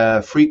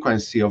the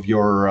frequency of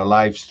your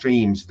live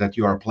streams that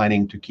you are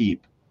planning to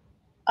keep?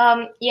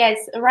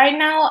 Yes, right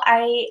now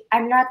I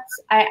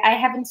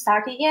haven't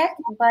started yet,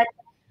 but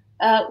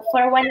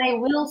for when I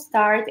will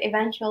start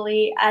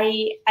eventually,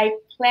 I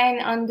plan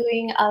on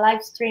doing a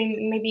live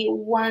stream maybe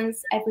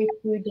once every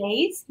 2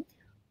 days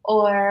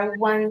or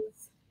once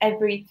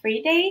every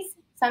 3 days,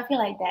 something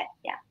like that.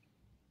 Yeah.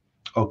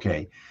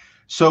 Okay,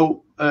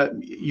 so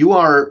you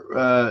are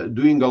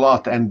doing a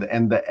lot,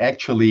 and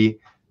actually,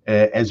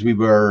 as we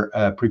were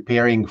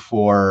preparing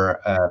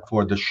for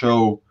the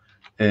show,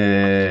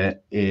 I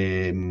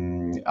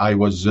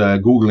was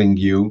Googling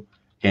you,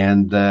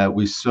 and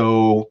we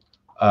saw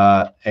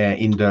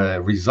in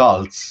the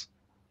results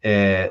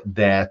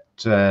that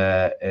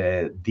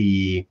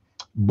the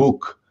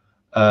book,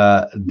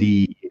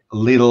 The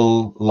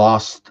Little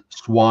Lost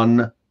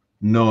Swan,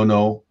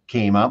 No,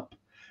 came up.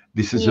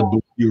 This is a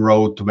book you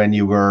wrote when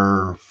you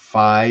were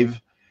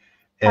 5.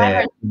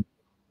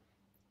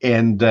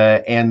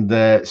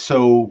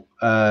 So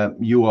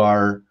you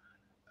are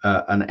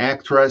an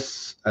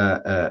actress,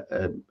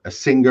 a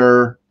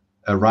singer,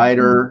 a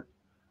writer,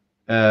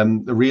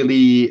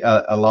 really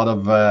a lot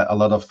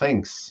of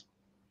things.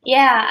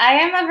 Yeah, I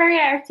am a very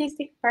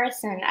artistic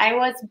person. I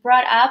was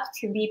brought up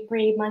to be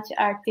pretty much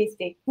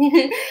artistic.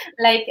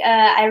 Like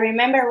I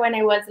remember when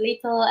I was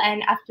little,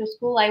 and after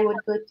school, I would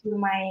go to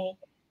my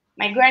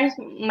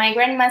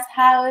grandma's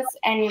house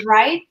and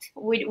write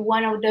with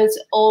one of those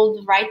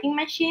old writing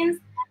machines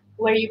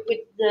where you put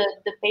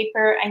the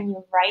paper and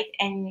you write,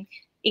 and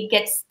it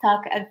gets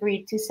stuck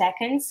every 2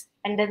 seconds,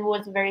 and that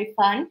was very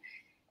fun.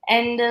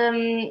 And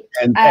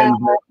And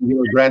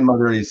your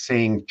grandmother is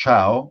saying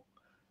ciao,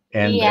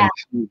 yeah, and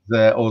she's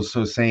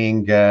also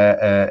saying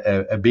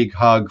a big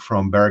hug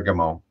from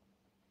Bergamo.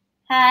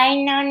 hi,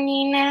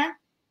 Nonina.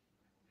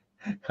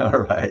 All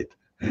right.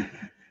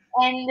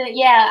 And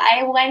yeah,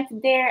 I went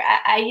there.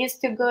 I used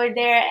to go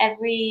there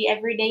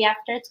every day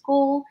after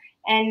school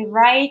and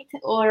write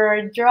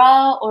or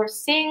draw or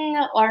sing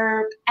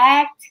or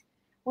act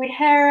with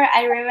her.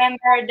 I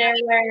remember there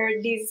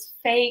were these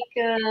fake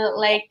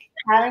like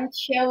talent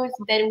shows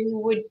that we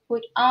would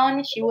put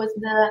on. She was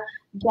the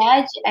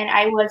judge, and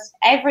I was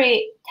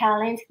every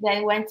talent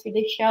that went to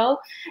the show,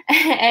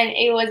 and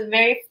it was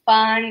very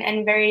fun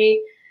and very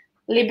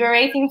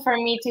liberating for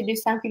me to do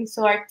something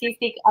so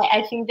artistic.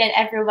 I think that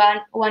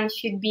one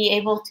should be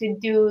able to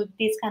do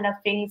these kind of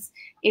things.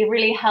 It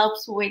really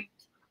helps with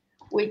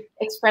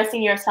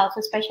expressing yourself,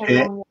 especially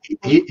Uh, when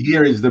you're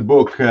Here is the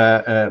book.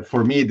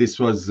 For me, this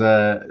was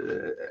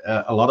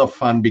a lot of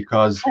fun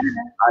because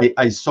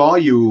I saw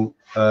you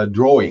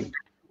drawing,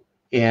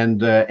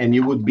 and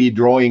you would be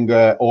drawing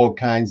all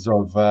kinds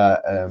of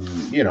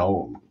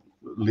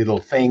little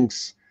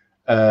things.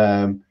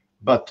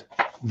 But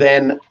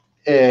then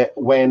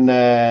when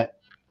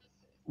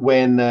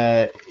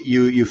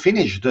you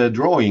finished the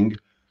drawing,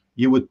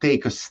 you would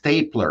take a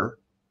stapler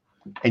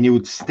and you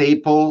would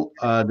staple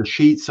the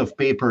sheets of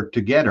paper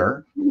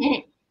together,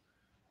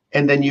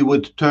 and then you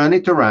would turn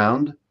it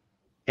around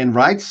and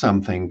write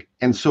something.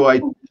 And so I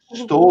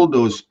stole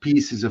those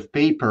pieces of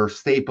paper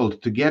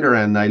stapled together,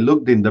 and I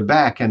looked in the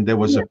back, and there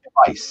was a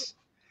price.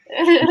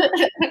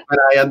 But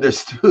I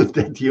understood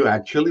that you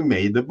actually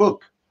made the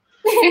book.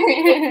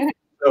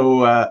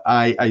 So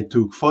I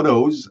took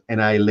photos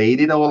and I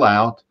laid it all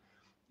out.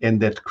 And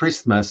that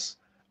Christmas,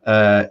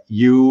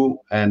 you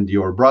and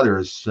your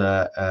brothers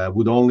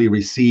would only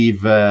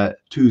receive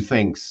two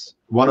things,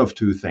 one of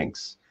two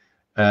things.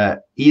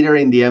 Either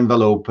in the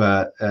envelope,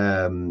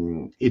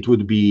 it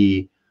would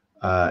be,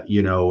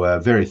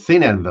 a very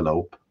thin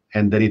envelope,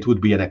 and then it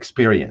would be an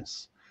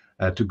experience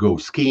to go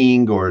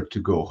skiing or to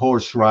go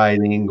horse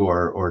riding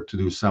or to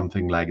do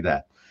something like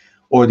that.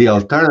 Or the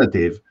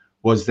alternative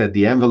was that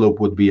the envelope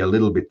would be a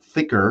little bit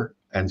thicker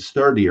and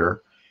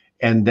sturdier,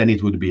 and then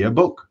it would be a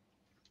book.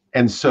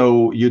 And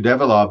so you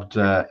developed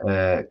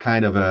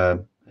kind of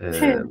a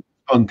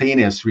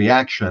spontaneous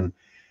reaction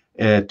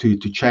to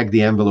check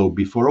the envelope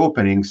before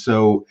opening.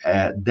 So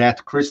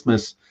that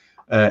Christmas,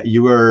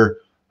 you were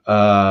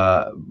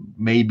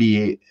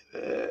maybe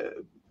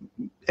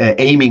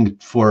aiming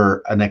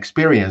for an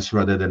experience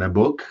rather than a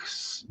book,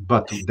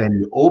 but then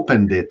you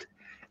opened it,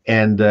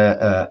 and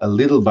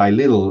little by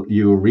little,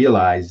 you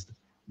realized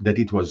that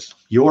it was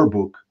your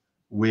book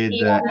with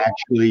Yeah.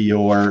 actually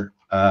your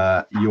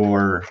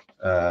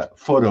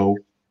photo.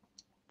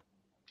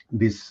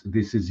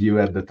 This is you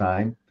at the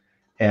time,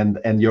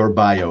 and your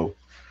bio.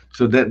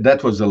 So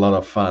that was a lot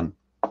of fun.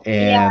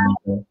 Yeah.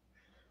 And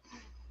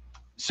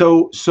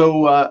so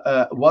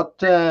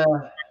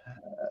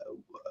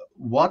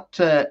what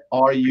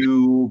are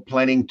you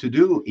planning to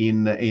do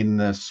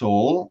in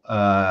Seoul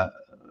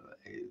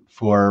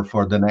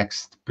for the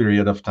next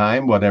period of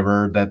time,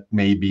 whatever that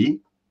may be?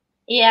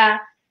 Yeah.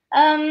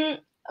 Um,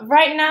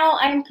 right now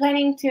I'm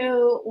planning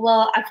to,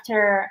 well,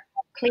 after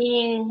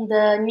cleaning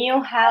the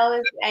new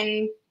house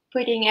and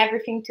putting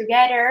everything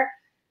together,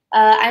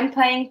 I'm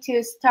planning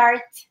to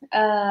start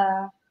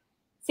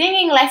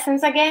singing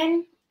lessons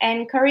again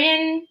and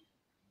Korean.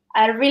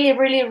 I really,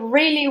 really,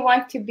 really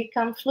want to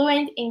become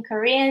fluent in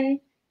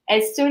Korean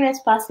as soon as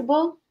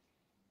possible.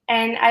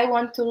 And I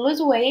want to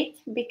lose weight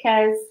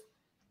because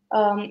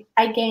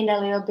I gained a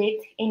little bit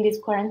in this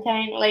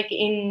quarantine, like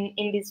in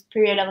this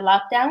period of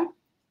lockdown.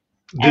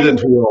 And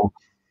Didn't we all?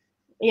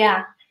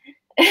 yeah,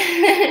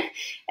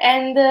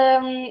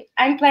 and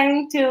I'm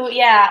planning to,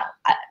 yeah,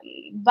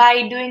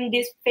 by doing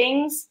these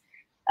things,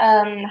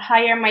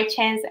 higher my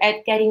chance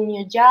at getting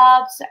new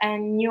jobs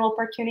and new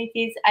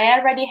opportunities. I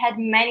already had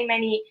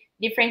many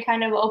different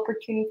kind of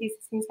opportunities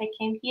since I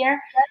came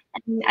here,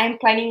 and I'm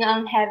planning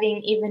on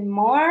having even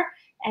more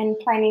and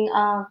planning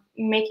on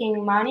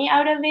making money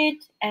out of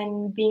it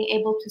and being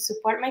able to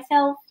support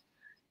myself.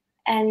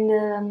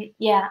 And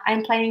yeah,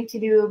 I'm planning to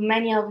do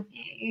many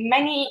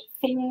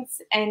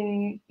things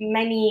and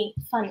many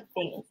fun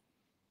things.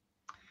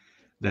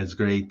 That's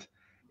great.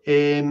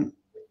 And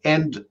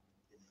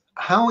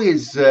how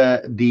is how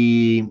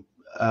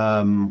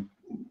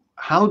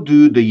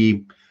do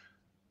the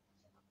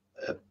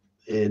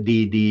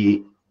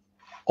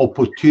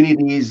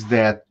opportunities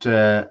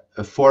that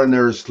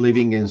foreigners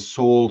living in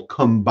Seoul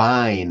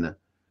combine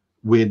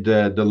with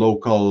the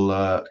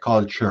local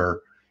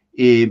culture?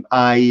 I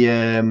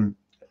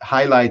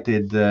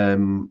highlighted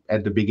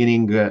at the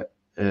beginning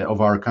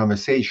of our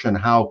conversation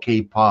how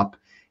K-pop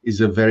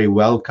is a very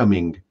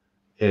welcoming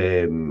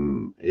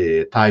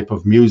type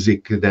of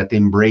music that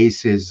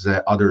embraces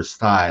other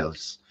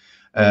styles.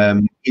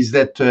 Is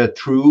that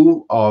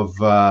true of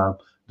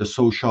the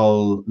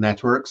social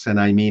networks? And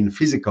I mean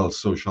physical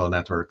social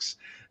networks,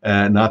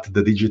 not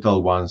the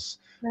digital ones.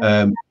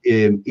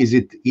 Is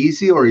it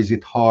easy or is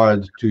it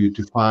hard to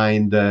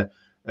find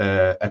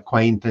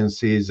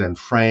acquaintances and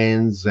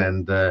friends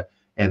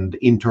and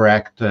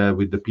interact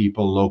with the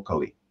people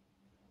locally?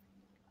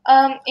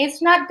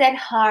 It's not that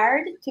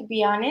hard, to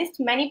be honest.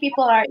 Many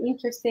people are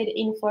interested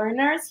in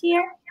foreigners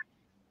here,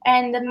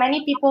 and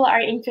many people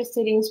are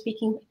interested in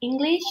speaking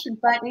English,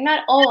 but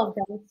not all of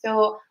them.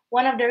 So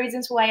one of the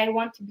reasons why I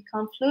want to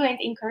become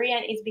fluent in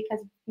Korean is because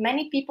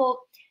many people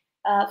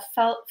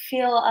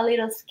feel a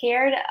little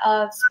scared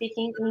of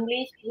speaking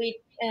English with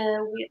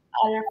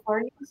other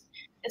foreigners,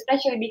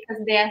 especially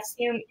because they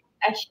assume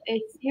that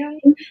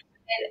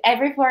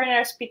every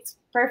foreigner speaks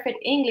perfect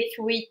English,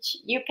 which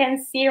you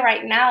can see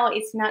right now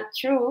is not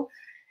true.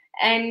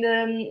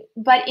 And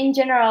but in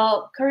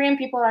general, Korean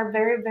people are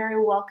very,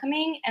 very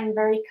welcoming and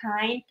very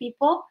kind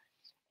people,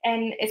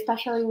 and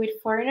especially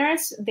with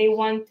foreigners, they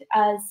want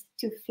us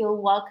to feel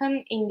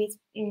welcome in this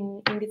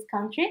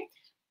country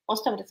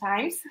most of the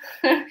times.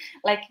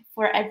 Like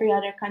for every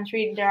other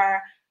country, there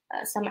are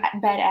some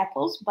bad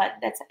apples, but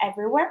that's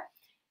everywhere.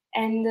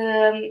 And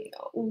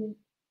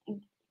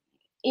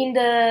in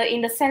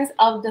the sense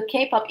of the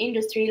K-pop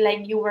industry,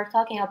 like you were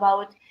talking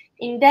about,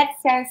 in that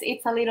sense,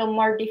 it's a little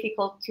more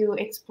difficult to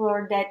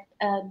explore that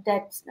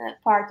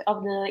part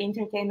of the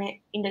entertainment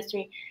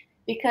industry,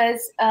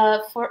 because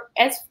for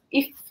a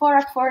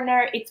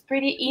foreigner, it's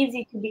pretty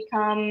easy to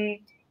become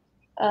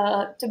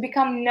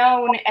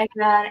known as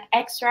an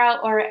extra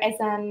or as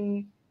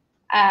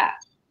a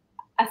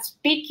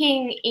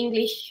speaking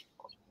English,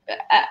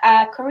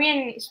 a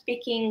Korean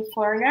speaking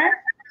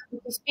foreigner.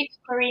 If you speak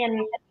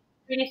Korean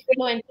really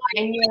fluently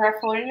and you are a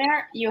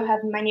foreigner, you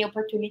have many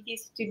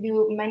opportunities to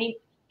do many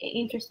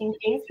interesting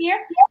things here.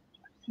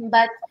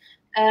 But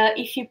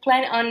if you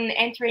plan on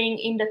entering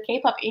in the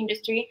K-pop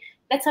industry,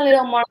 that's a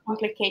little more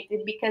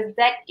complicated, because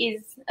that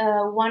is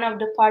one of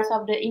the parts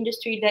of the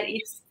industry that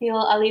is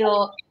still a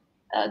little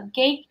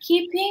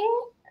gatekeeping.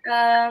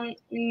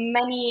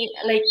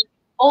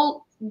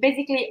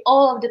 Basically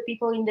all of the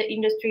people in the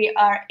industry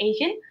are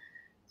Asian.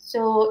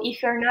 So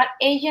if you're not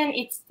Asian,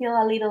 it's still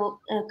a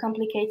little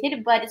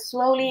complicated, but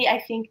slowly I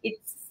think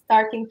it's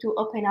starting to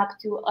open up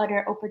to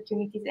other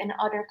opportunities and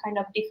other kind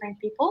of different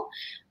people.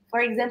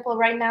 For example,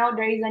 right now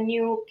there is a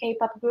new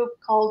K-pop group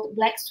called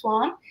Black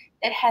Swan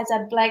that has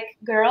a black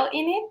girl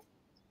in it,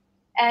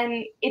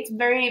 and it's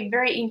very,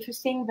 very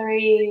interesting.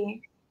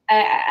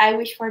 I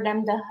wish for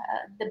them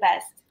the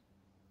best.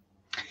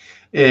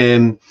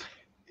 And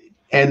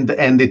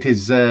it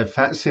is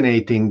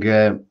fascinating.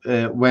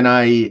 When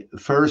I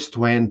first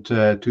went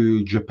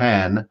to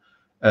Japan,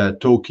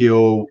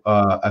 Tokyo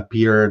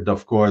appeared,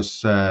 of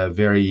course,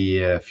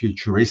 very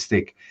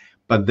futuristic.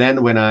 But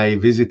then when I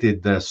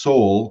visited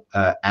Seoul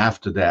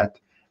after that,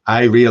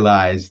 I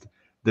realized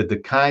that the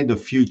kind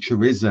of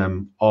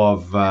futurism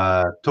of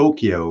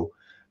Tokyo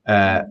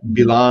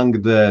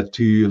belonged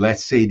to,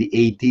 let's say, the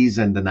 80s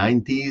and the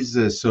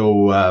 90s,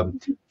 so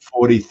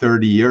 40,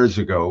 30 years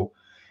ago.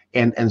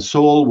 And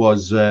Seoul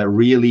was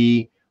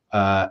really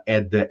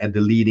at the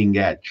leading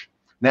edge.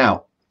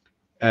 Now,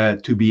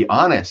 to be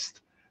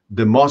honest,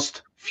 the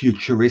most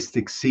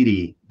futuristic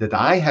city that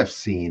I have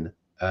seen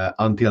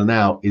until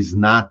now is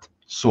not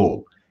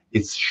Seoul.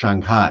 It's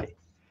Shanghai.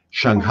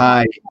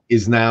 Shanghai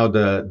is now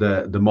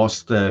the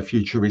most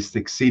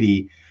futuristic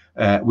city,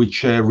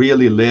 which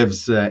really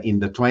lives in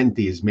the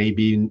 20s,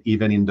 maybe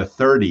even in the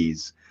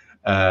 30s.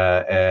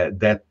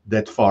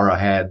 That far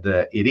ahead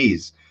it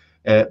is.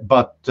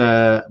 But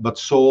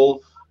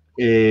Seoul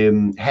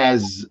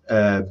has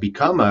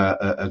become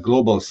a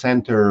global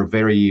center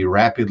very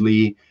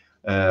rapidly,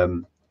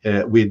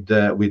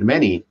 with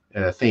many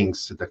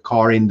things: the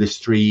car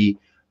industry,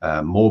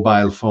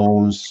 mobile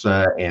phones,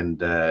 and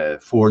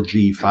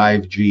 4G,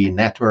 5G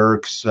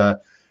networks.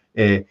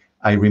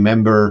 I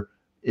remember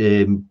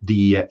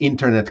the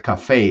internet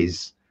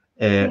cafes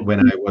when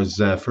I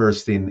was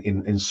first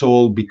in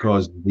Seoul,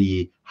 because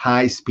the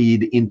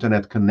high-speed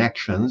internet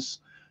connections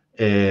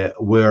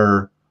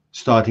were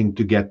starting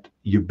to get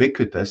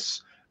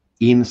ubiquitous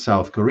in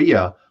South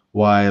Korea,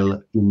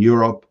 while in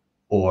Europe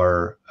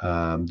or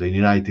the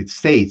United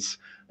States,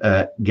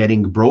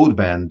 getting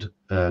broadband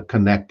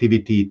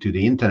connectivity to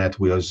the internet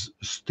was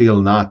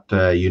still not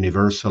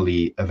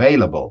universally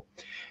available.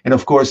 And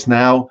of course,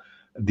 now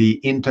the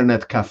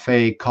internet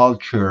cafe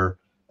culture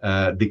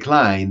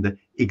declined,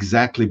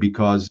 exactly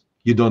because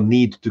you don't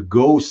need to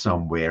go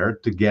somewhere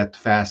to get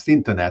fast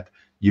internet.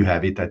 You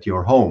have it at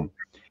your home.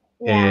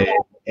 Yeah.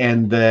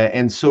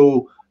 And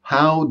so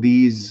how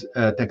these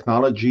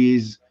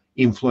technologies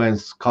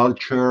influence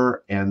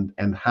culture,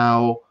 and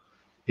how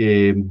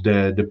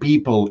the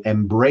people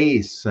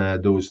embrace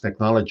those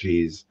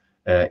technologies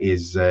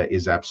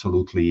is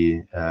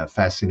absolutely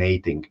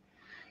fascinating.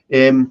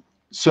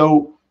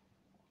 So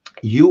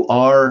you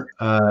are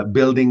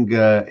building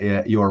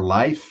your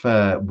life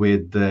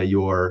with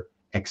your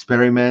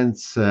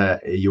experiments,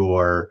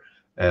 your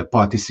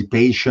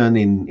participation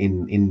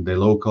in the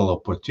local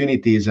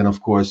opportunities, and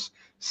of course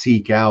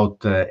seek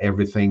out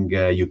everything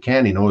you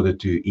can in order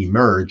to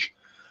emerge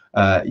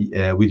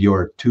with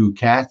your two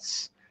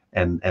cats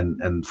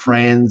and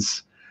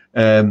friends.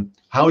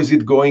 How is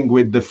it going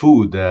with the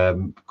food?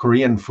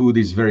 Korean food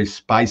is very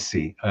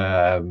spicy,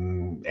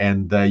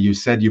 and you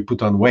said you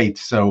put on weight,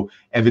 so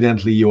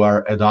evidently you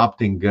are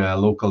adopting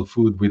local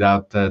food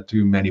without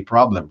too many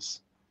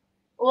problems.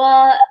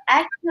 Well,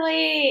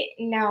 actually,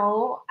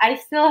 no. I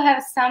still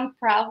have some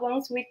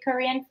problems with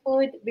Korean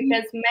food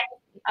because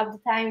many of the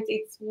times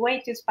it's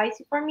way too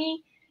spicy for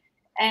me,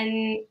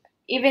 and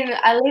even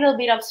a little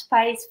bit of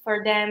spice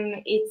for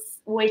them, it's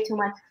way too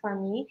much for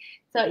me.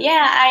 So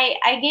yeah,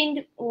 I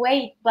gained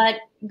weight, but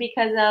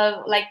because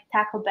of like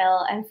Taco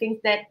Bell and things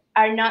that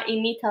are not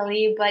in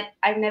Italy, but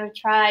I've never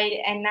tried,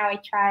 and now I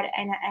tried,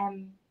 and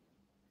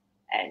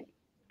and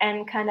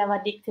I'm kind of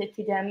addicted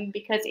to them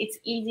because it's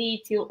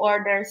easy to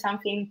order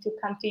something to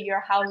come to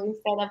your house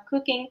instead of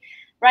cooking.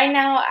 Right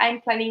now,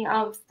 I'm planning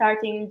on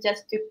starting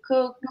just to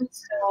cook,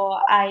 so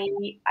I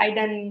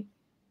don't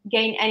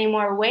gain any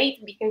more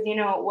weight because you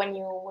know when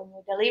you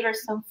deliver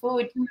some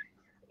food,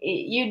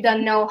 you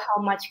don't know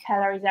how much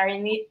calories are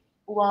in it.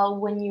 Well,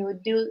 when you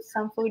do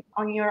some food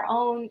on your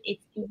own,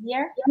 it's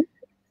easier.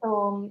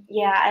 So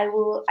yeah, I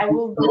will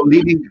So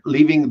do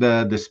leaving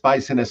the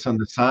spiciness on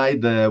the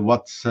side,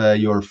 what's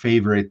your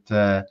favorite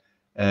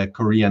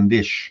Korean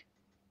dish?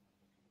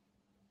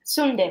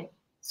 sundae.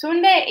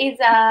 Sundae is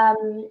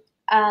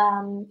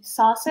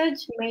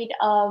sausage made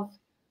of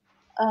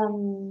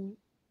um,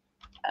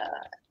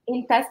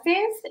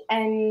 intestines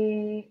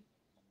and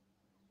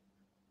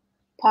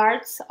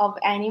parts of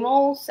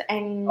animals,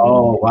 and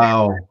Oh,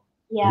 wow.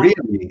 yeah,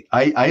 Really?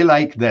 I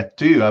like that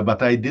too,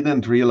 but I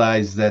didn't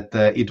realize that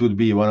it would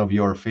be one of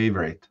your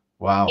favorite.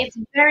 Wow. it's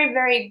very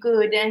very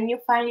good, and you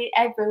find it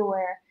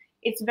everywhere.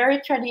 It's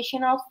very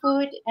traditional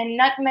food, and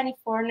not many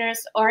foreigners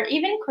or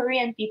even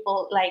Korean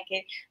people like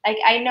it. Like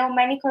I know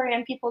many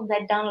Korean people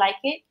that don't like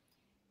it,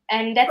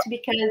 and that's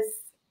because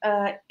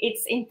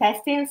it's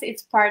intestines,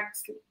 it's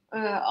parts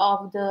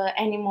of the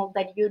animal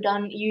that you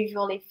don't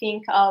usually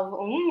think of.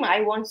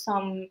 I want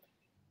some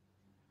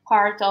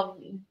part of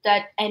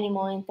that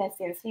animal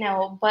intestines.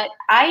 No, but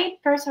I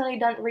personally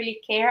don't really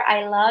care.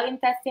 I love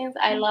intestines.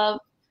 I love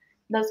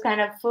those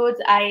kind of foods.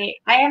 I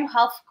am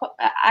half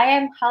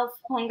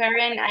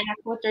Hungarian and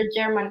a quarter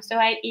German, so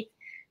I eat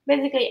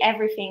basically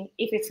everything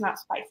if it's not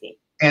spicy.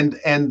 And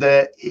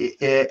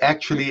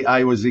actually,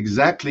 I was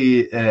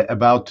exactly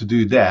about to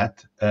do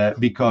that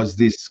because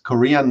this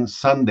Korean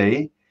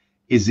Sunday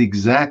is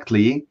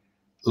exactly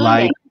Sundae.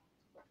 like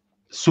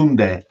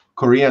sundae.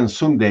 Korean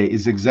sundae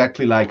is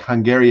exactly like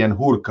Hungarian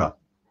hurka.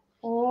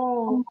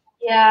 Oh,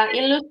 yeah,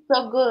 it looks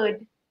so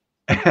good.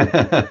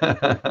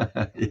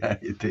 Yeah,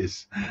 it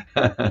is.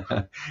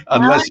 Now,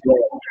 Unless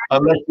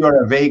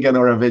you're a vegan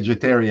or a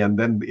vegetarian,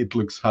 then it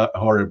looks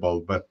horrible.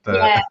 But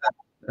yeah.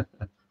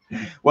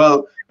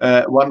 well,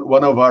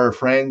 one of our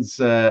friends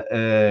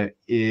and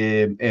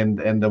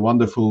a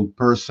wonderful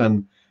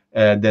person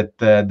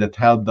that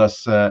helped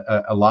us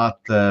a lot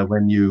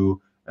when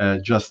you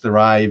just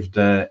arrived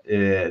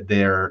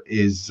there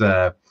is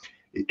an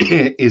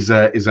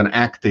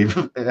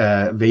active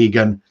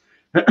vegan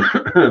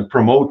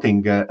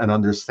promoting an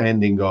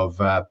understanding of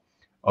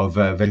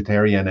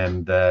vegetarian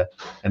and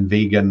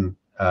vegan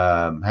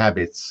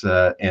habits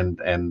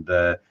and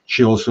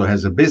she also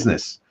has a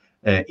business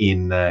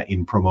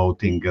in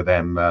promoting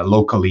them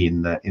locally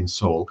in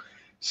Seoul.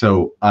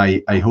 So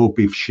I hope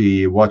if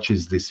she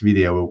watches this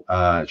video,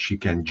 she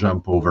can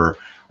jump over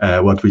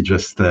what we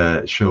just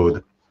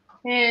showed.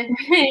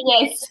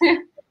 Yes.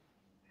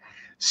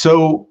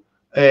 So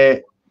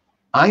I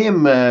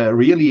am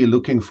really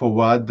looking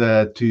forward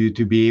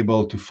to be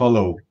able to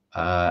follow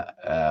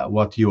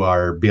what you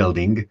are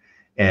building,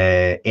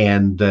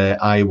 and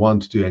I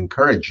want to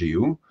encourage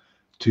you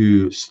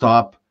to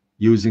stop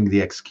using the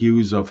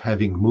excuse of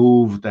having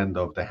moved and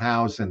of the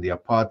house and the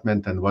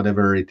apartment and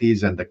whatever it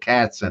is and the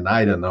cats and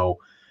I don't know.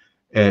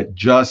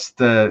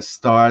 Just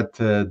start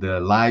the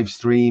live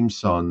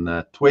streams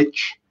on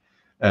Twitch.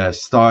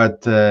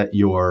 Start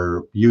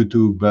your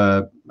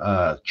YouTube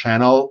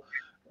channel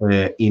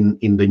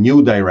in the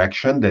new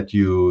direction that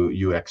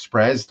you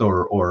expressed,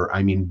 or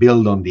I mean,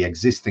 build on the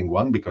existing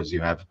one because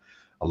you have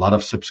a lot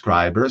of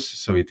subscribers.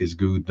 So it is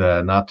good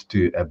not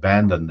to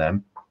abandon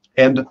them.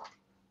 And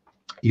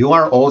you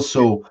are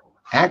also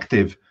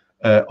active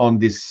on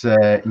this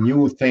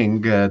new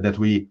thing that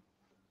we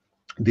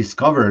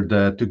discovered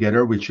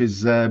together, which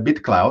is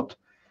BitClout.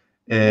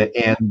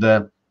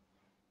 And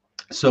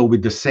so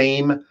with the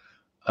same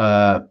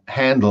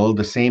handle,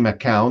 the same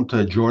account,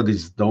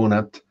 Jordy's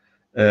Donut,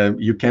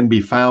 you can be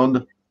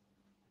found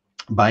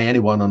by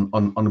anyone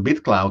on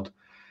BitClout.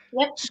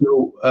 Yep.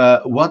 So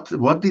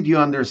what did you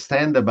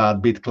understand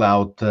about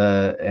BitClout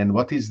and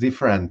what is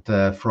different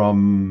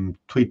from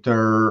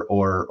Twitter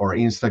or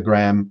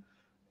Instagram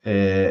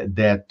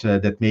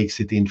that makes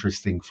it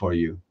interesting for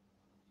you?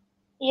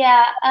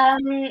 Yeah.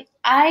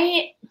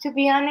 To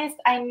be honest,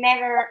 I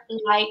never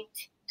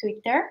liked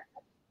Twitter.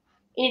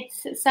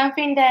 It's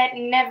something that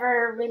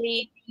never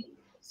really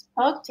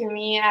spoke to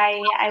me.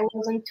 I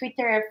was on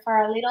Twitter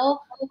for a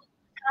little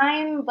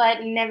time,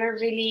 but never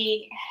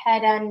really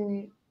had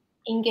an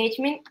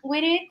engagement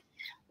with it.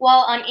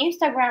 Well, on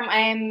Instagram, I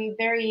am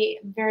very,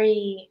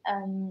 very,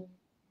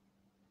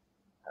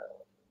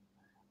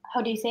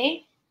 how do you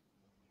say?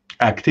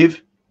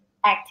 Active.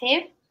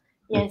 Active.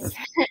 Yes.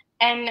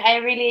 And I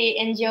really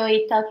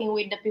enjoy talking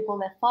with the people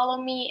that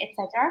follow me,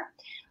 etc.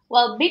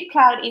 Well,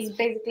 BitCloud is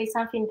basically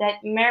something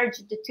that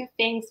merged the two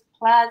things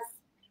plus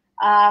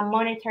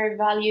monetary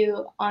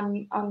value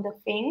on the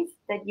things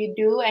that you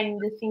do and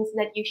the things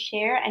that you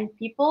share, and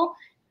people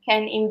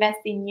can invest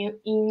in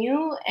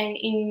you and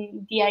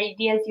in the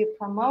ideas you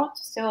promote.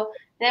 So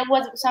that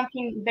was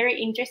something very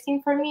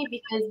interesting for me,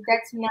 because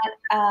that's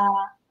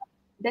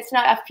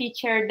not a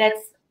feature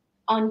that's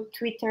on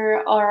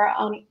Twitter or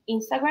on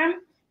Instagram.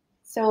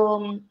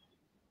 So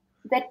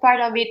that part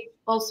of it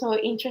also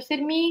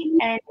interested me,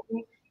 and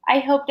I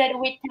hope that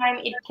with time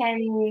it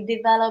can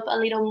develop a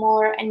little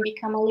more and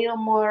become a little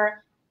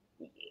more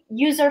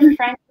user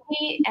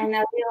friendly and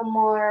a little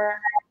more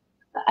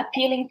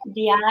appealing to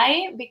the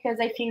eye, because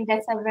I think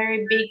that's a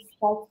very big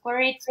step for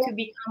it to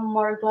become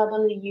more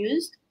globally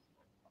used.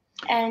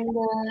 And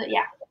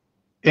yeah.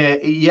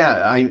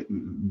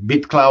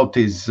 BitClout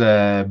is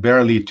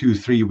barely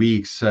 2-3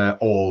 weeks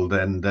old,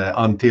 and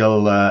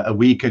until a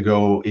week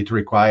ago, it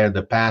required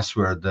a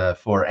password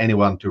for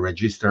anyone to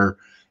register.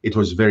 It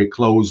was very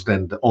closed,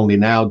 and only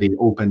now they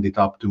opened it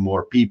up to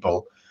more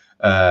people.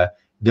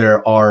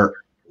 There are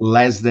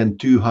less than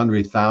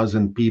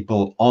 200,000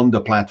 people on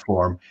the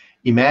platform.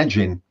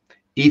 Imagine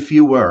if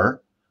you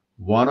were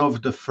one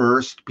of the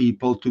first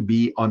people to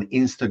be on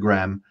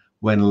Instagram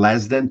when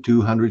less than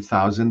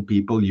 200,000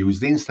 people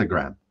used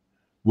Instagram.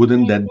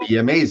 Wouldn't that be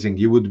amazing?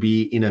 You would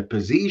be in a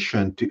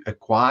position to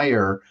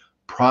acquire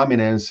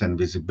prominence and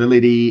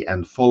visibility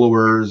and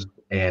followers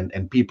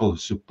and people who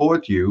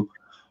support you,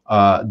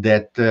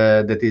 that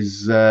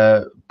is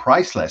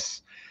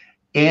priceless.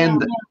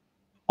 And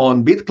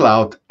on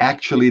BitClout,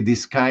 actually,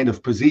 this kind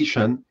of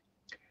position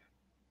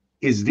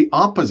is the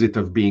opposite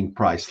of being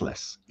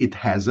priceless. It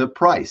has a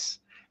price,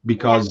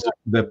 because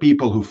the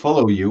people who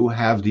follow you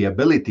have the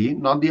ability,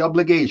 not the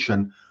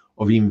obligation,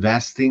 of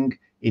investing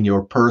in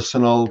your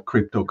personal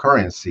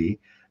cryptocurrency,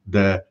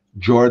 the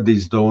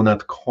Jordi's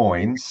Donut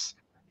coins.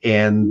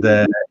 And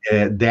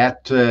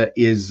that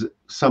is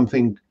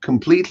something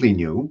completely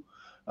new,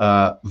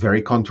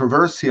 very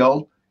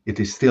controversial. It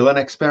is still an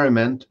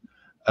experiment.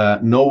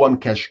 No one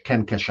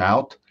can cash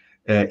out.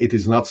 It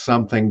is not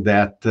something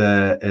that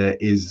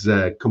is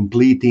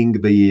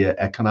completing the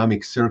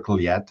economic circle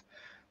yet.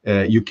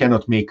 You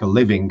cannot make a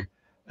living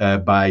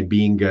by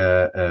being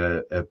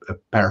a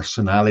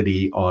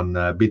personality on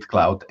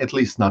BitClout, at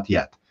least not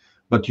yet.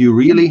 But you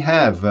really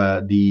have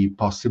the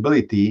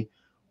possibility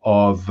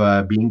of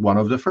being one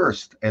of the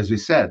first, as we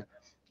said.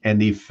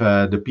 And if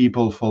the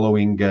people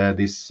following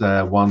this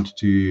want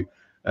to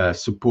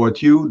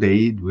support you,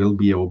 they will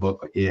be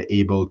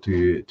able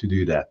to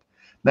do that.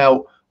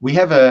 Now, we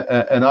have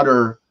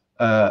another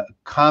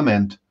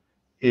comment.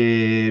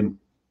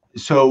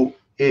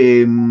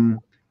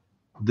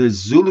 The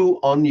Zulu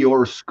on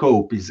your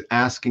scope is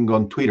asking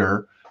on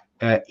Twitter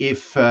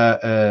if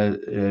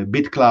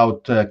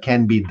BitClout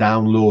can be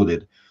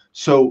downloaded.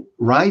 So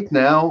right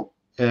now,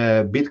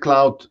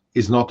 BitClout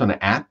is not an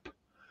app.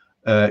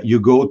 You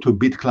go to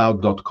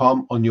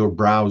bitclout.com on your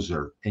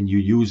browser and you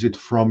use it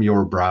from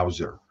your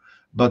browser.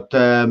 But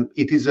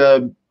it is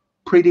a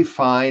pretty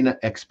fine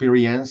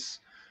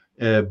experience,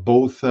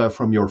 both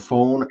from your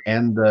phone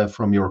and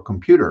from your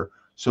computer.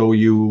 So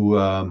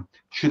you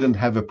shouldn't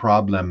have a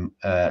problem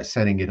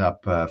setting it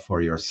up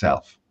for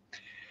yourself.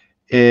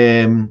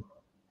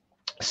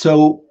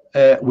 So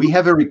we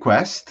have a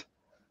request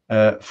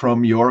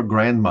from your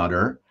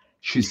grandmother.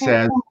 She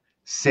says,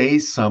 say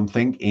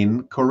something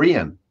in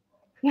Korean.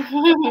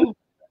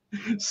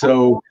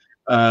 So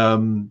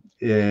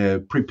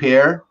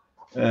prepare,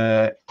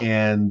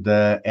 and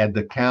at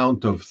the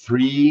count of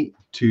 3,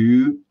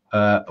 2,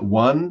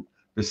 1,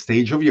 the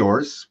stage of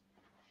yours.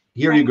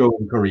 Here you go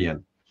in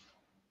Korean.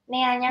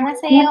 네,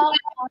 안녕하세요.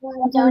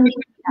 저는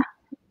저니입니다.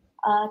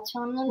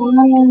 저는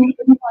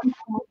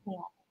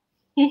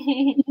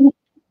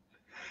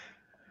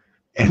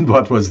And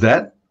what was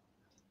that?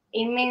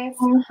 It means,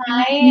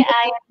 hi, I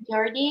am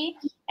Jordi,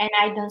 and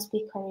I don't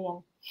speak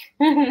Korean.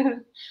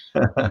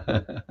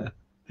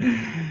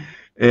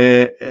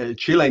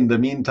 Sheila, in the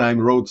meantime,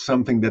 wrote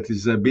something that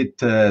is a bit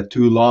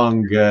too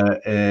long.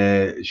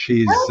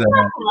 She's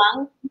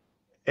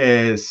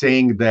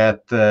saying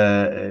that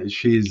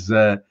she's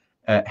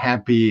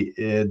happy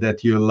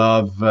that you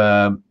love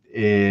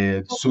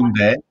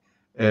Sundae,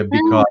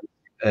 because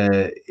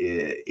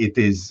it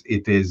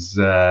is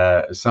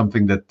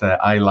something that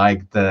I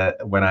liked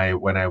when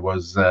I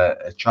was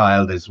a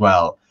child as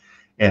well,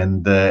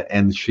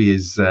 and she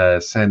is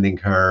sending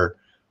her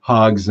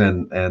hugs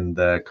and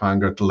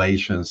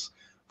congratulations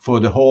for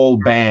the whole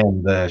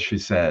band. She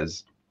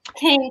says.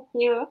 Thank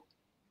you.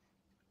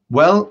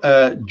 Well,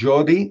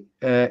 Jordi,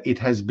 it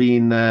has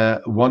been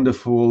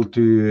wonderful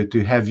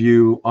to have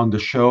you on the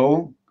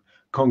show.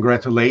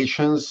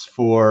 Congratulations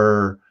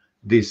for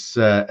this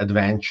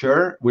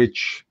adventure,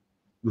 which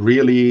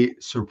really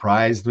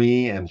surprised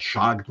me and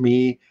shocked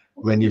me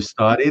when you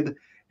started,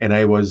 and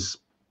I was,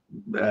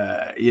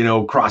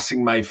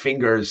 crossing my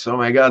fingers. Oh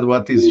my God,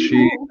 what is she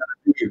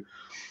gonna do?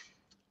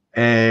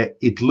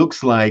 It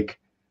looks like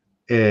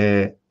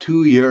 2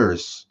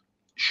 years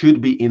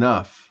should be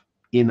enough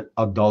in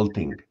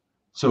adulting.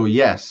 So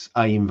yes,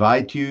 I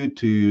invite you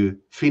to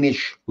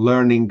finish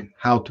learning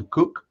how to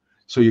cook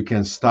so you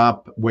can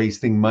stop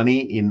wasting money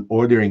in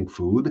ordering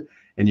food,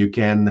 and you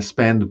can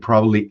spend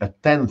probably a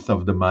tenth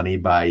of the money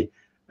by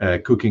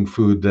cooking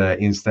food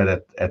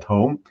instead at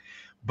home.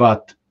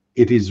 But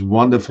it is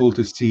wonderful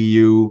to see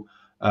you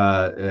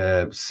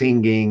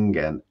singing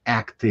and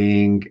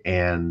acting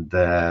and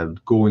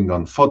going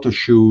on photo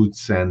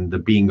shoots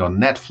and being on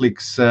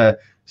Netflix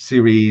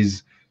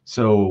series.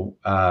 So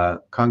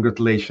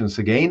congratulations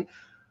again.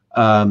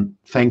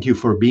 Thank you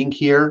for being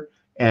here,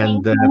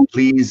 and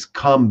please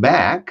come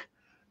back.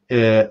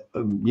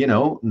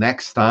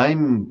 Next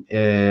time,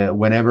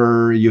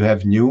 whenever you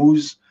have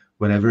news,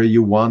 whenever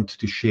you want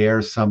to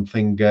share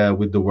something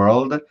with the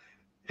world,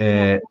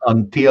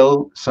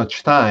 until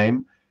such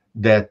time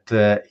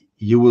that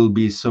you will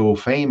be so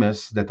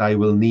famous that I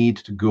will need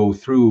to go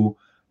through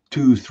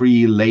 2,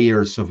 3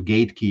 layers of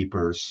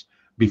gatekeepers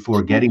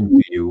before getting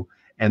to you,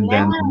 and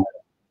then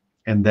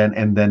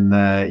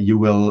you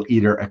will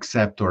either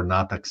accept or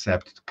not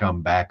accept to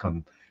come back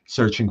on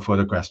Searching for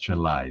the Question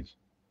Live.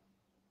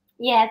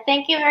 Yeah,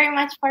 thank you very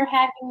much for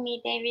having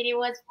me, David. It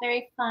was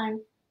very fun.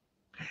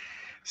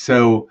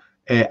 So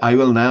I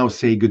will now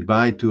say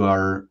goodbye to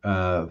our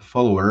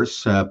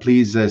followers.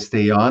 Please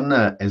stay on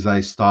as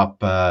I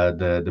stop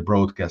the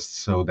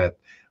broadcast so that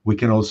we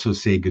can also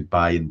say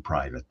goodbye in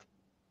private.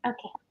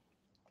 Okay.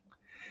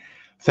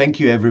 Thank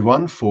you,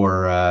 everyone,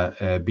 for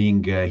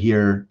being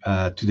here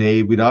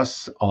today with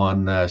us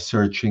on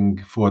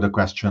Searching for the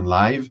Question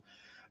Live.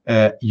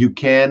 You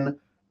can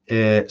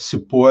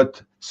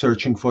support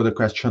Searching for the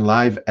Question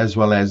Live as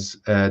well as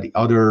the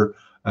other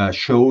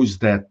shows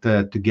that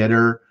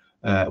together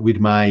with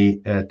my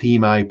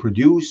team I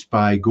produce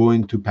by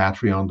going to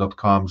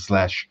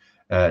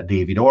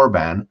patreon.com/David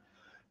Orban.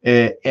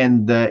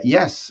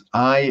 Yes,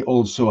 I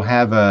also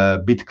have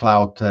a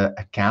BitClout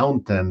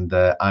account, and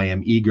I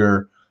am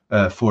eager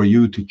for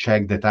you to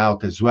check that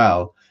out as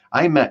well.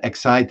 I'm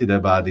excited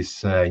about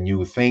this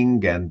new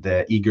thing and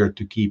eager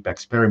to keep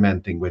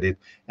experimenting with it.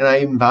 And I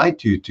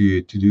invite you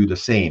to do the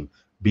same,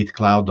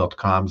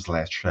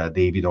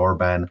 bitclout.com/David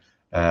Orban,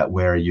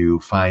 where you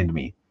find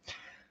me.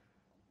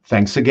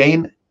 Thanks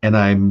again, and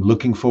I'm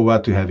looking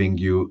forward to having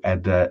you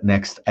at the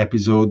next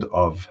episode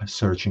of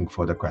Searching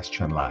for the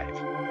Question Live.